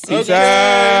right. See you Peace next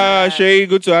out. Shay,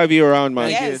 good to have you around, man.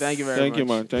 Yes. Thank you very Thank much. you,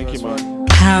 man. Thank you, man.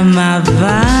 Come my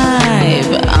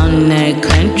vibe under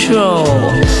control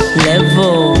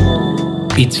level.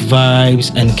 It's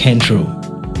Vibes and Kentro.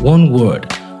 One word.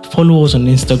 Follow us on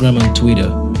Instagram and Twitter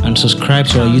and subscribe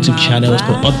to our YouTube channels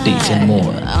for updates and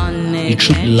more. The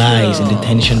truth lies in the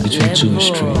tension between two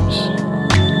extremes.